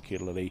 but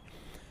particularly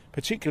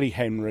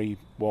Henry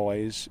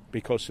Wise,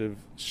 because of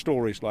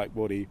stories like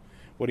what he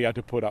had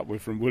to put up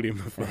with from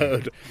William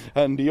III,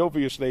 and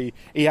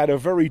he had a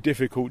very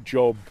difficult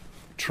job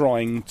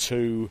trying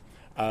to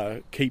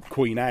keep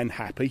Queen Anne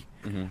happy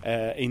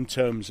in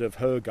terms of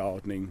her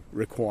gardening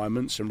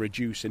requirements and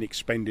reducing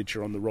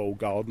expenditure on the royal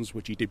gardens,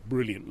 which he did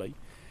brilliantly.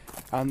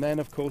 And then,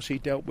 of course, he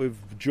dealt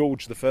with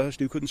George I,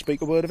 who couldn't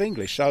speak a word of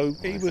English, so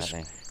he was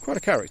quite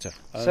a character.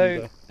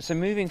 So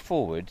moving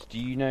forward, do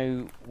you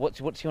know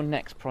what's your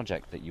next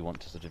project that you want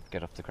to sort of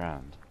get off the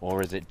ground,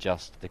 or is it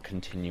just the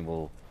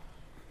continual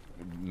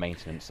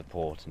maintenance,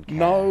 support, and care?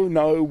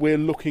 No, we're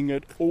looking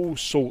at all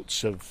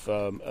sorts of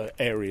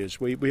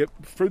areas. We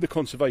through the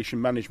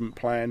conservation management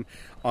plan,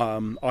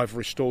 I've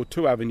restored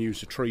 2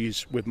 avenues of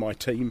trees with my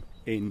team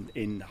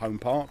in Home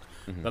Park,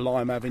 the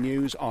lime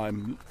avenues.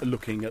 I'm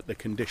looking at the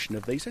condition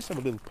of these. Let's have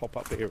a little pop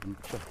up here and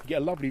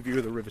get a lovely view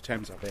of the River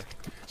Thames up here.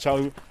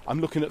 So I'm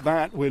looking at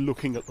that. We're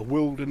looking at the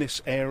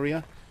wilderness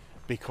area,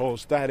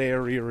 because that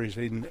area is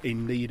in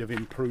need of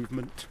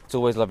improvement. It's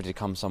always lovely to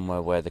come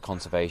somewhere where the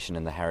conservation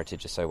and the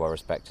heritage are so well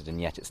respected, and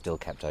yet it's still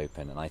kept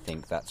open. And I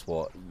think that's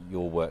what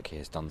your work here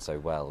has done so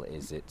well,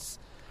 is it's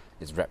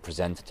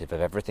representative of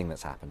everything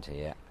that's happened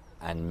here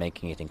and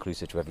making it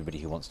inclusive to everybody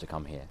who wants to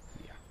come here.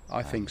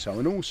 I think so.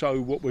 And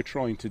also what we're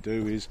trying to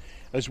do is,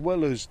 as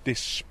well as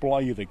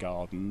display the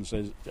gardens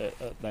as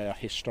at their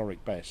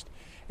historic best,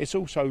 it's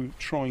also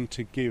trying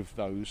to give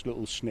those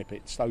little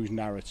snippets, those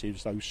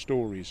narratives, those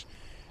stories.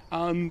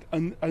 And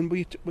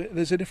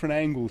there's a different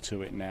angle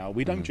to it now.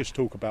 We don't just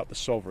talk about the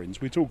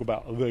sovereigns, we talk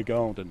about the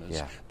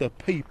gardeners, the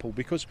people,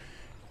 because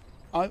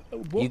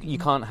you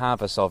can't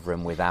have a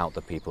sovereign without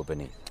the people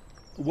beneath.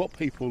 What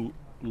people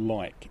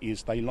like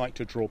is they like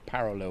to draw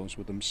parallels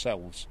with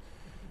themselves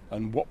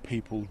and what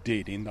people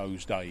did in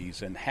those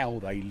days and how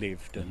they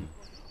lived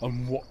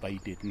and what they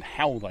did and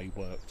how they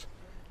worked.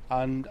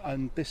 And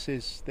this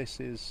is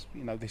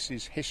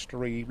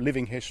history,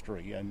 living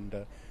history,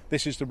 and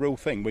this is the real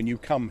thing. When you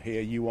come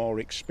here, you are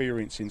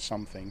experiencing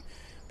something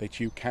that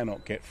you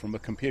cannot get from a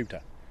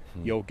computer.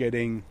 You're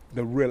getting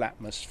the real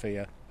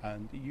atmosphere,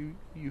 and you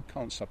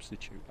can't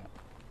substitute that.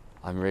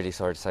 I'm really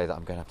sorry to say that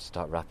I'm going to have to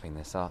start wrapping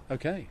this up.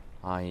 Okay.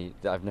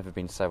 I've never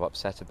been so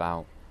upset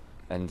about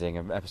ending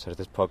an episode of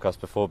this podcast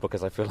before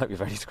because I feel like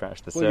we've only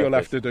scratched the surface. Well, you'll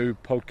have to do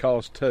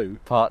podcast 2.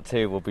 Part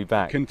 2 will be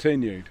back.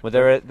 Continued. Well,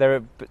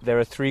 there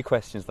are 3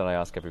 questions that I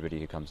ask everybody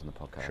who comes on the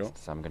podcast. Sure.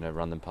 So I'm going to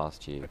run them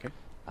past you. Okay.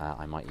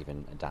 I might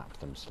even adapt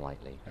them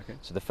slightly. Okay.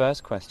 So the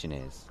first question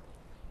is,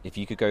 if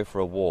you could go for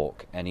a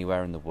walk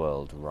anywhere in the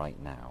world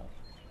right now,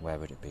 where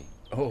would it be?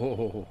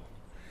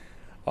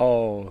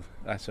 Oh,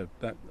 that's a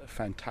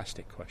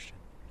fantastic question.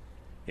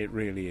 It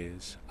really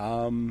is.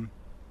 I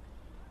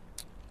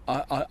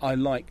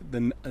like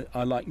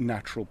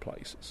natural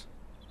places,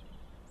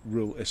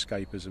 real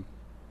escapism.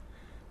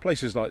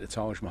 Places like the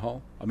Taj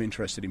Mahal. I'm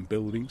interested in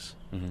buildings,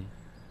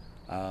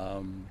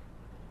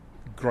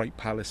 great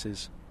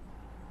palaces,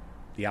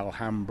 the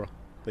Alhambra,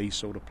 these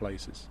sort of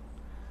places.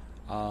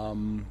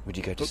 Would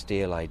you go to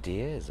steal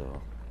ideas,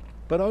 or?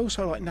 But I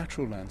also like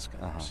natural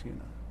landscapes. Uh-huh.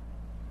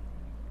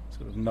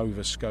 Sort of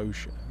Nova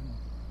Scotia,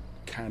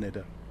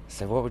 Canada.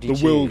 So what would you the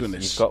choose?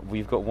 wilderness.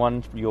 We've got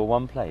your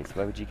one place.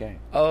 Where would you go?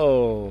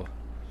 Oh,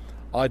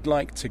 I'd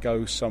like to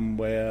go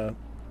somewhere.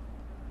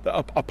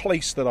 A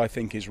place that I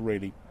think is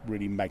really,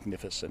 really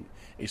magnificent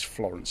is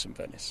Florence and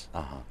Venice.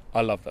 Uh-huh.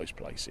 I love those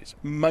places,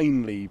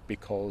 mainly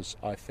because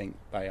I think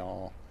they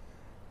are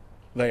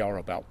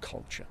about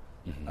culture.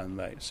 Mm-hmm.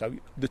 And so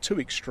the 2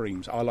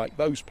 extremes, I like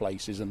those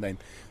places, and then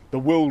the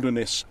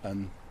wilderness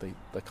and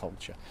the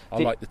culture. I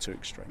like the 2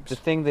 extremes. The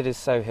thing that is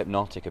so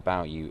hypnotic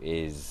about you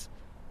is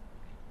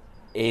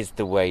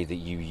the way that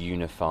you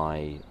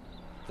unify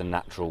the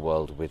natural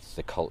world with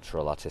the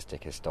cultural,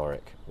 artistic,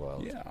 historic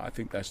world. Yeah, I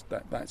think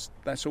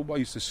that's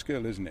always the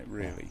skill, isn't it?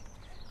 Really,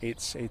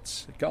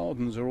 it's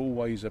gardens are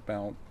always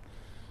about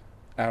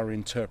our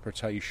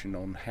interpretation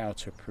on how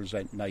to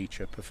present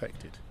nature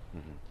perfected.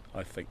 Mm-hmm.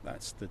 I think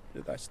that's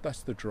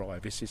the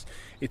drive.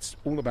 It's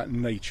all about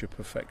nature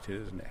perfected,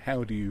 isn't it?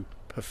 How do you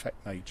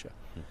perfect nature?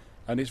 Mm.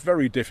 And it's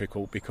very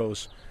difficult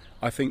because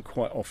I think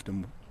quite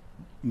often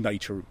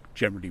nature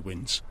generally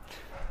wins.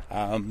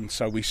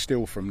 So we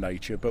steal from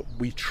nature, but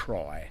we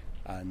try.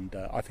 And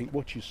I think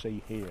what you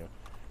see here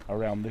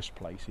around this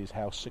place is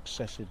how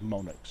successive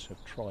monarchs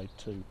have tried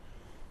to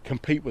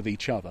compete with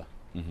each other,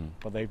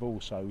 but they've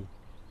also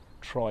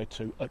tried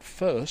to, at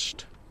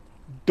first,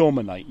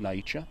 dominate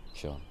nature.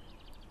 Sure.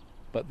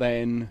 But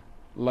then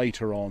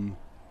later on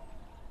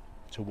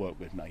to work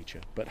with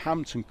nature. But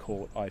Hampton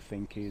Court, I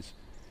think, is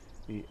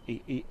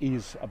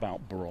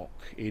about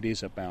Baroque. It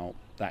is about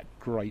that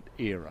great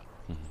era,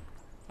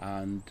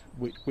 and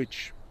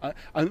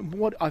and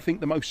what I think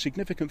the most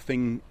significant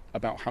thing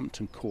about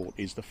Hampton Court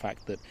is the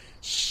fact that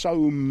so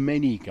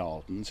many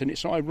gardens, and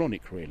it's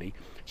ironic really,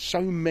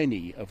 so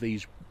many of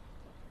these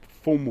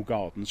formal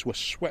gardens were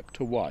swept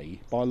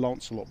away by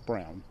Lancelot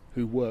Brown,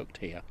 who worked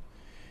here.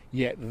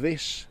 Yet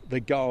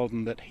the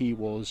garden that he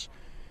was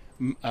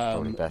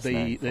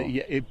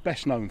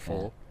best known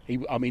for, he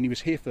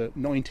was here for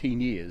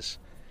 19 years,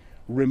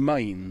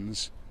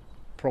 remains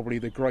probably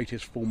the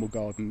greatest formal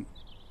garden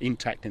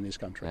intact in this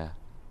country. Yeah,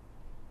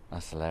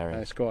 that's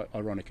hilarious. It's quite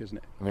ironic, isn't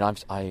it? I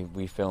mean,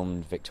 we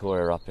filmed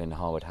Victoria up in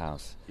Harwood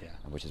House,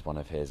 which is one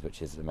of his,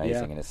 which is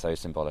amazing, and it's so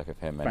symbolic of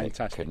him, and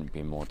fantastic. It couldn't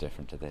be more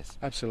different to this.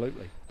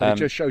 Absolutely. It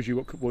just shows you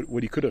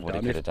what he could have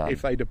done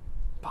if they'd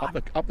have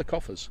up the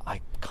coffers. I'm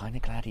kind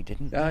of glad he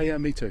didn't. Yeah,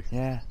 me too.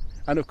 Yeah.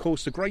 And of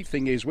course, the great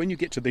thing is when you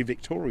get to the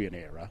Victorian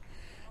era,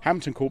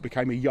 Hampton Court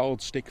became a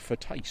yardstick for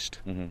taste.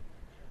 Mm-hmm.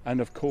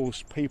 And of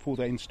course, people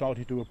then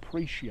started to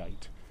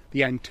appreciate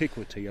the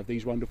antiquity of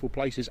these wonderful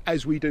places,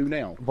 as we do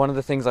now. One of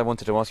the things I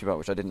wanted to ask you about,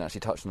 which I didn't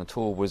actually touch on at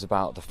all, was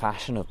about the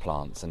fashion of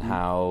plants and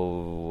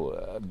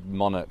how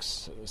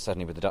monarchs,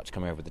 certainly with the Dutch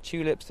coming over with the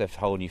tulips, the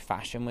whole new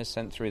fashion was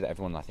sent through that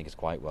everyone, I think, is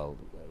quite well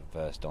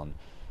versed on.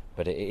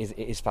 But it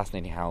is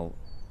fascinating how,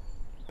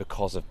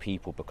 because of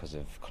people, because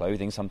of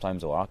clothing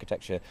sometimes, or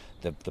architecture,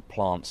 the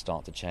plants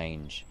start to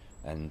change,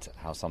 and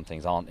how some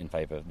things aren't in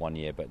favour of one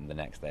year, but in the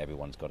next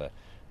everyone's got a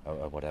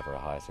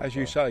higher. As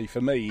you say,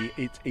 for me,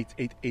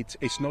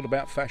 it's not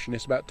about fashion;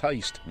 it's about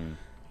taste.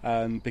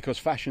 Because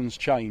fashions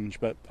change,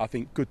 but I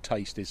think good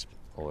taste is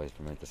always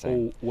the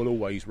same. Will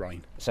always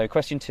reign. So,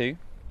 question 2.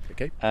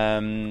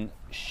 Okay.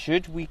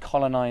 Should we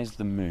colonise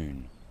the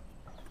moon?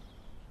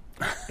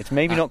 It's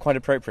maybe not quite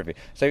appropriate.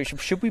 So,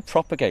 should we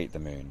propagate the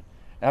moon?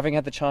 Having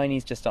had the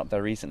Chinese just up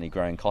there recently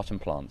growing cotton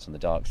plants on the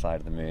dark side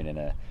of the moon in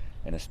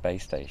a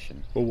space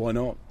station. Well, why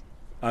not?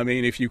 I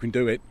mean, if you can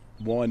do it,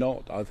 why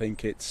not? I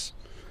think it's,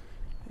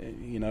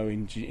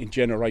 in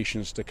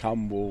generations to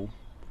come, we'll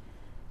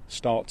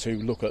start to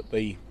look at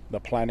the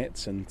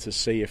planets and to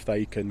see if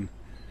they can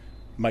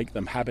make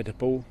them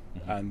habitable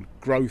and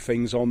grow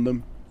things on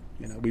them.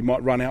 We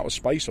might run out of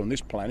space on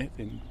this planet.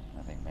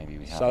 I think maybe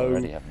we have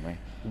already, haven't we?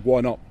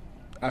 Why not?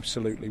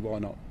 Absolutely, why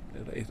not?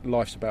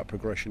 Life's about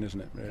progression,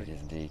 isn't it? Really? It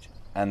is indeed.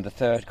 And the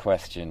third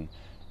question,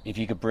 if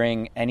you could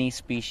bring any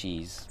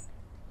species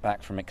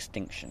back from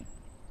extinction,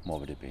 what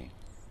would it be?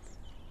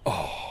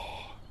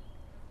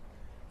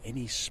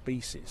 Any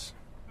species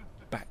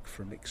back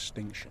from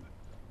extinction?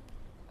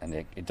 And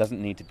it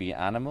doesn't need to be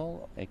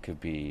animal. It could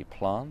be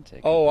plant.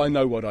 I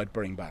know what I'd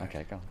bring back.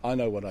 Okay, go on. I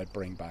know what I'd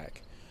bring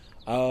back.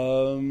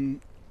 Along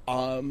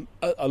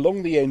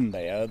the end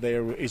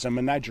there is a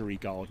menagerie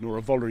garden or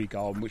a voliere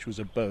garden, which was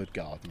a bird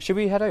garden. Should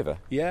we head over?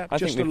 Yeah, I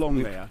just think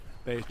along there.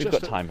 We've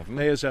got time, haven't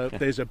we?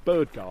 There's a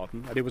bird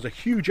garden, and there was a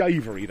huge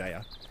aviary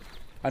there.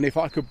 And if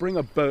I could bring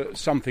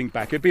something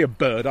back, it'd be a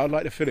bird. I'd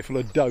like to fill it full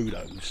of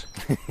dodos.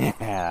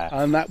 Yeah.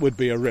 And that would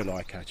be a real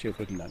eye catcher,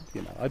 wouldn't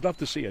it? I'd love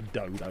to see a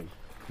dodo.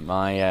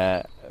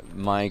 My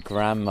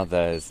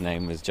grandmother's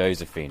name was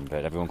Josephine,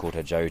 but everyone called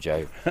her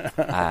Jojo.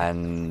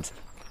 And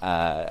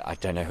I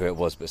don't know who it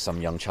was, but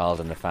some young child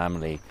in the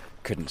family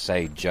couldn't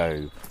say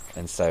Joe,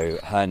 and so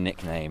her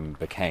nickname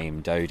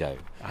became Dodo,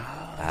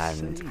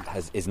 and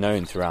is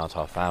known throughout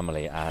our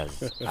family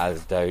as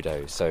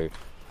Dodo. So,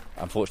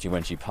 unfortunately,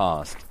 when she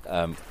passed,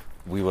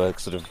 we were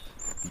sort of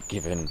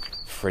given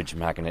fridge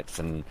magnets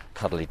and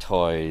cuddly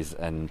toys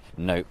and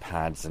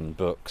notepads and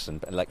books,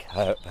 and like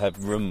her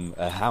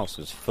house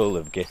was full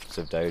of gifts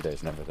of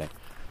dodos and everything.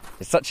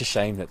 It's such a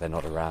shame that they're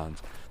not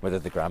around, whether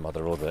the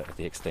grandmother or the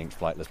extinct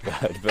flightless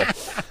bird,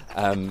 but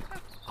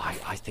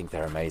I think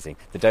they're amazing.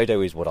 The dodo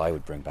is what I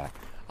would bring back.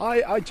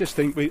 I just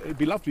think it'd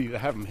be lovely to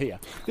have them here.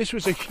 This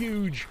was a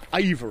huge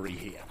aviary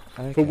here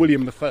for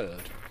William III,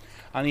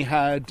 and he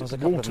had There's a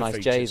couple of nice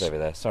features. jays over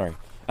there, sorry.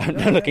 I'm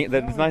looking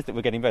at it's nice that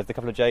we're getting birds. There's a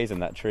couple of jays in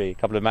that tree, a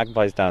couple of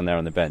magpies down there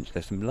on the bench.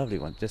 There's some lovely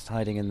ones just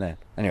hiding in there.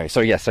 Anyway,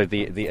 so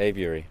the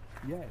aviary.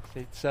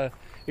 Yes,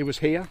 it was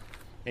here.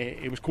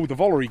 It was called the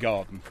Voliere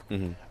Garden,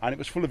 Mm-hmm. and it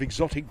was full of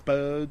exotic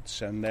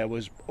birds, and there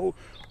was all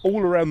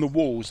around the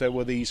walls there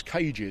were these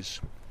cages,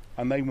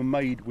 and they were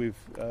made with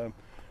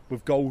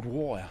gold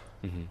wire.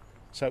 Mm-hmm.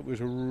 So it was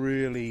a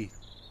really,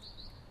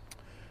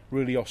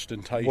 really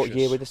ostentatious. What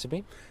year would this have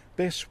been?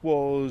 This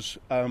was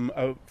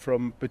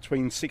from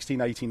between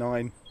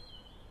 1689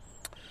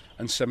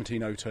 and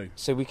 1702.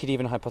 So we could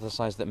even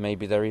hypothesise that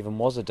maybe there even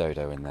was a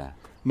dodo in there.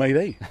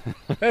 Maybe.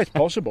 It's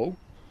possible.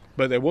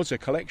 But there was a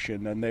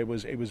collection, and it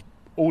was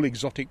all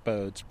exotic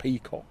birds,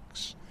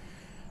 peacocks,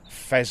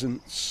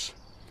 pheasants,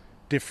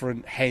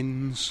 different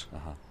hens.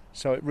 Uh-huh.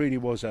 So it really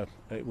was a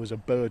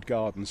bird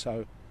garden.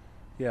 So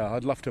yeah,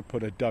 I'd love to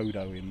put a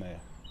dodo in there.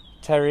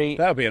 Terry,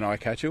 That would be an eye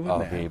catcher,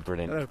 wouldn't it? that'd be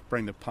brilliant. That'd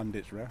bring the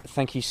pundits round.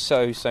 Thank you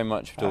so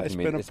much for talking It's to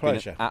me. been a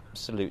pleasure. Been an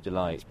absolute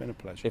delight. It's been a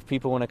pleasure. If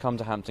people want to come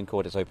to Hampton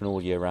Court, it's open all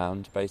year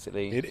round,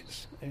 basically. It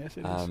is. Yes,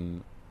 it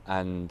is.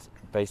 And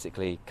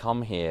basically,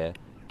 come here,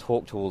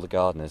 talk to all the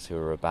gardeners who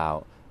are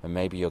about, and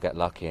maybe you'll get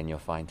lucky and you'll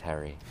find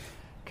Terry,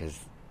 because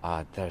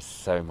there's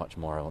so much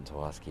more I want to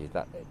ask you.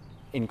 That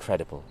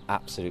incredible,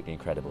 absolutely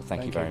incredible.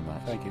 Thank you very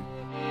much. Thank you.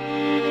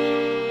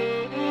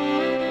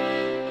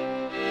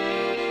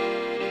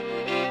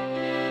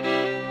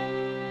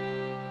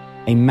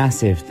 A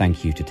massive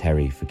thank you to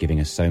Terry for giving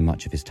us so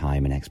much of his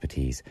time and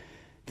expertise.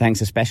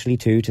 Thanks especially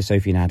to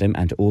Sophie and Adam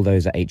and to all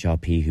those at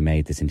HRP who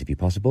made this interview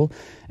possible.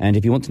 And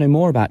if you want to know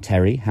more about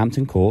Terry,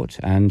 Hampton Court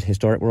and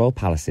historic royal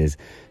palaces,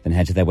 then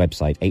head to their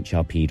website,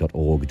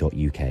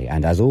 hrp.org.uk.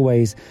 And as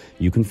always,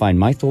 you can find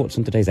my thoughts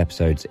on today's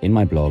episodes in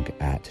my blog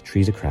at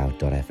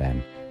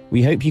treesacrowd.fm.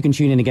 We hope you can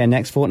tune in again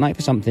next fortnight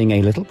for something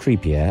a little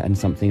creepier and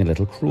something a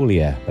little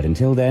cruelier. But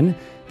until then,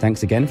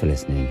 thanks again for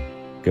listening.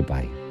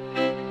 Goodbye.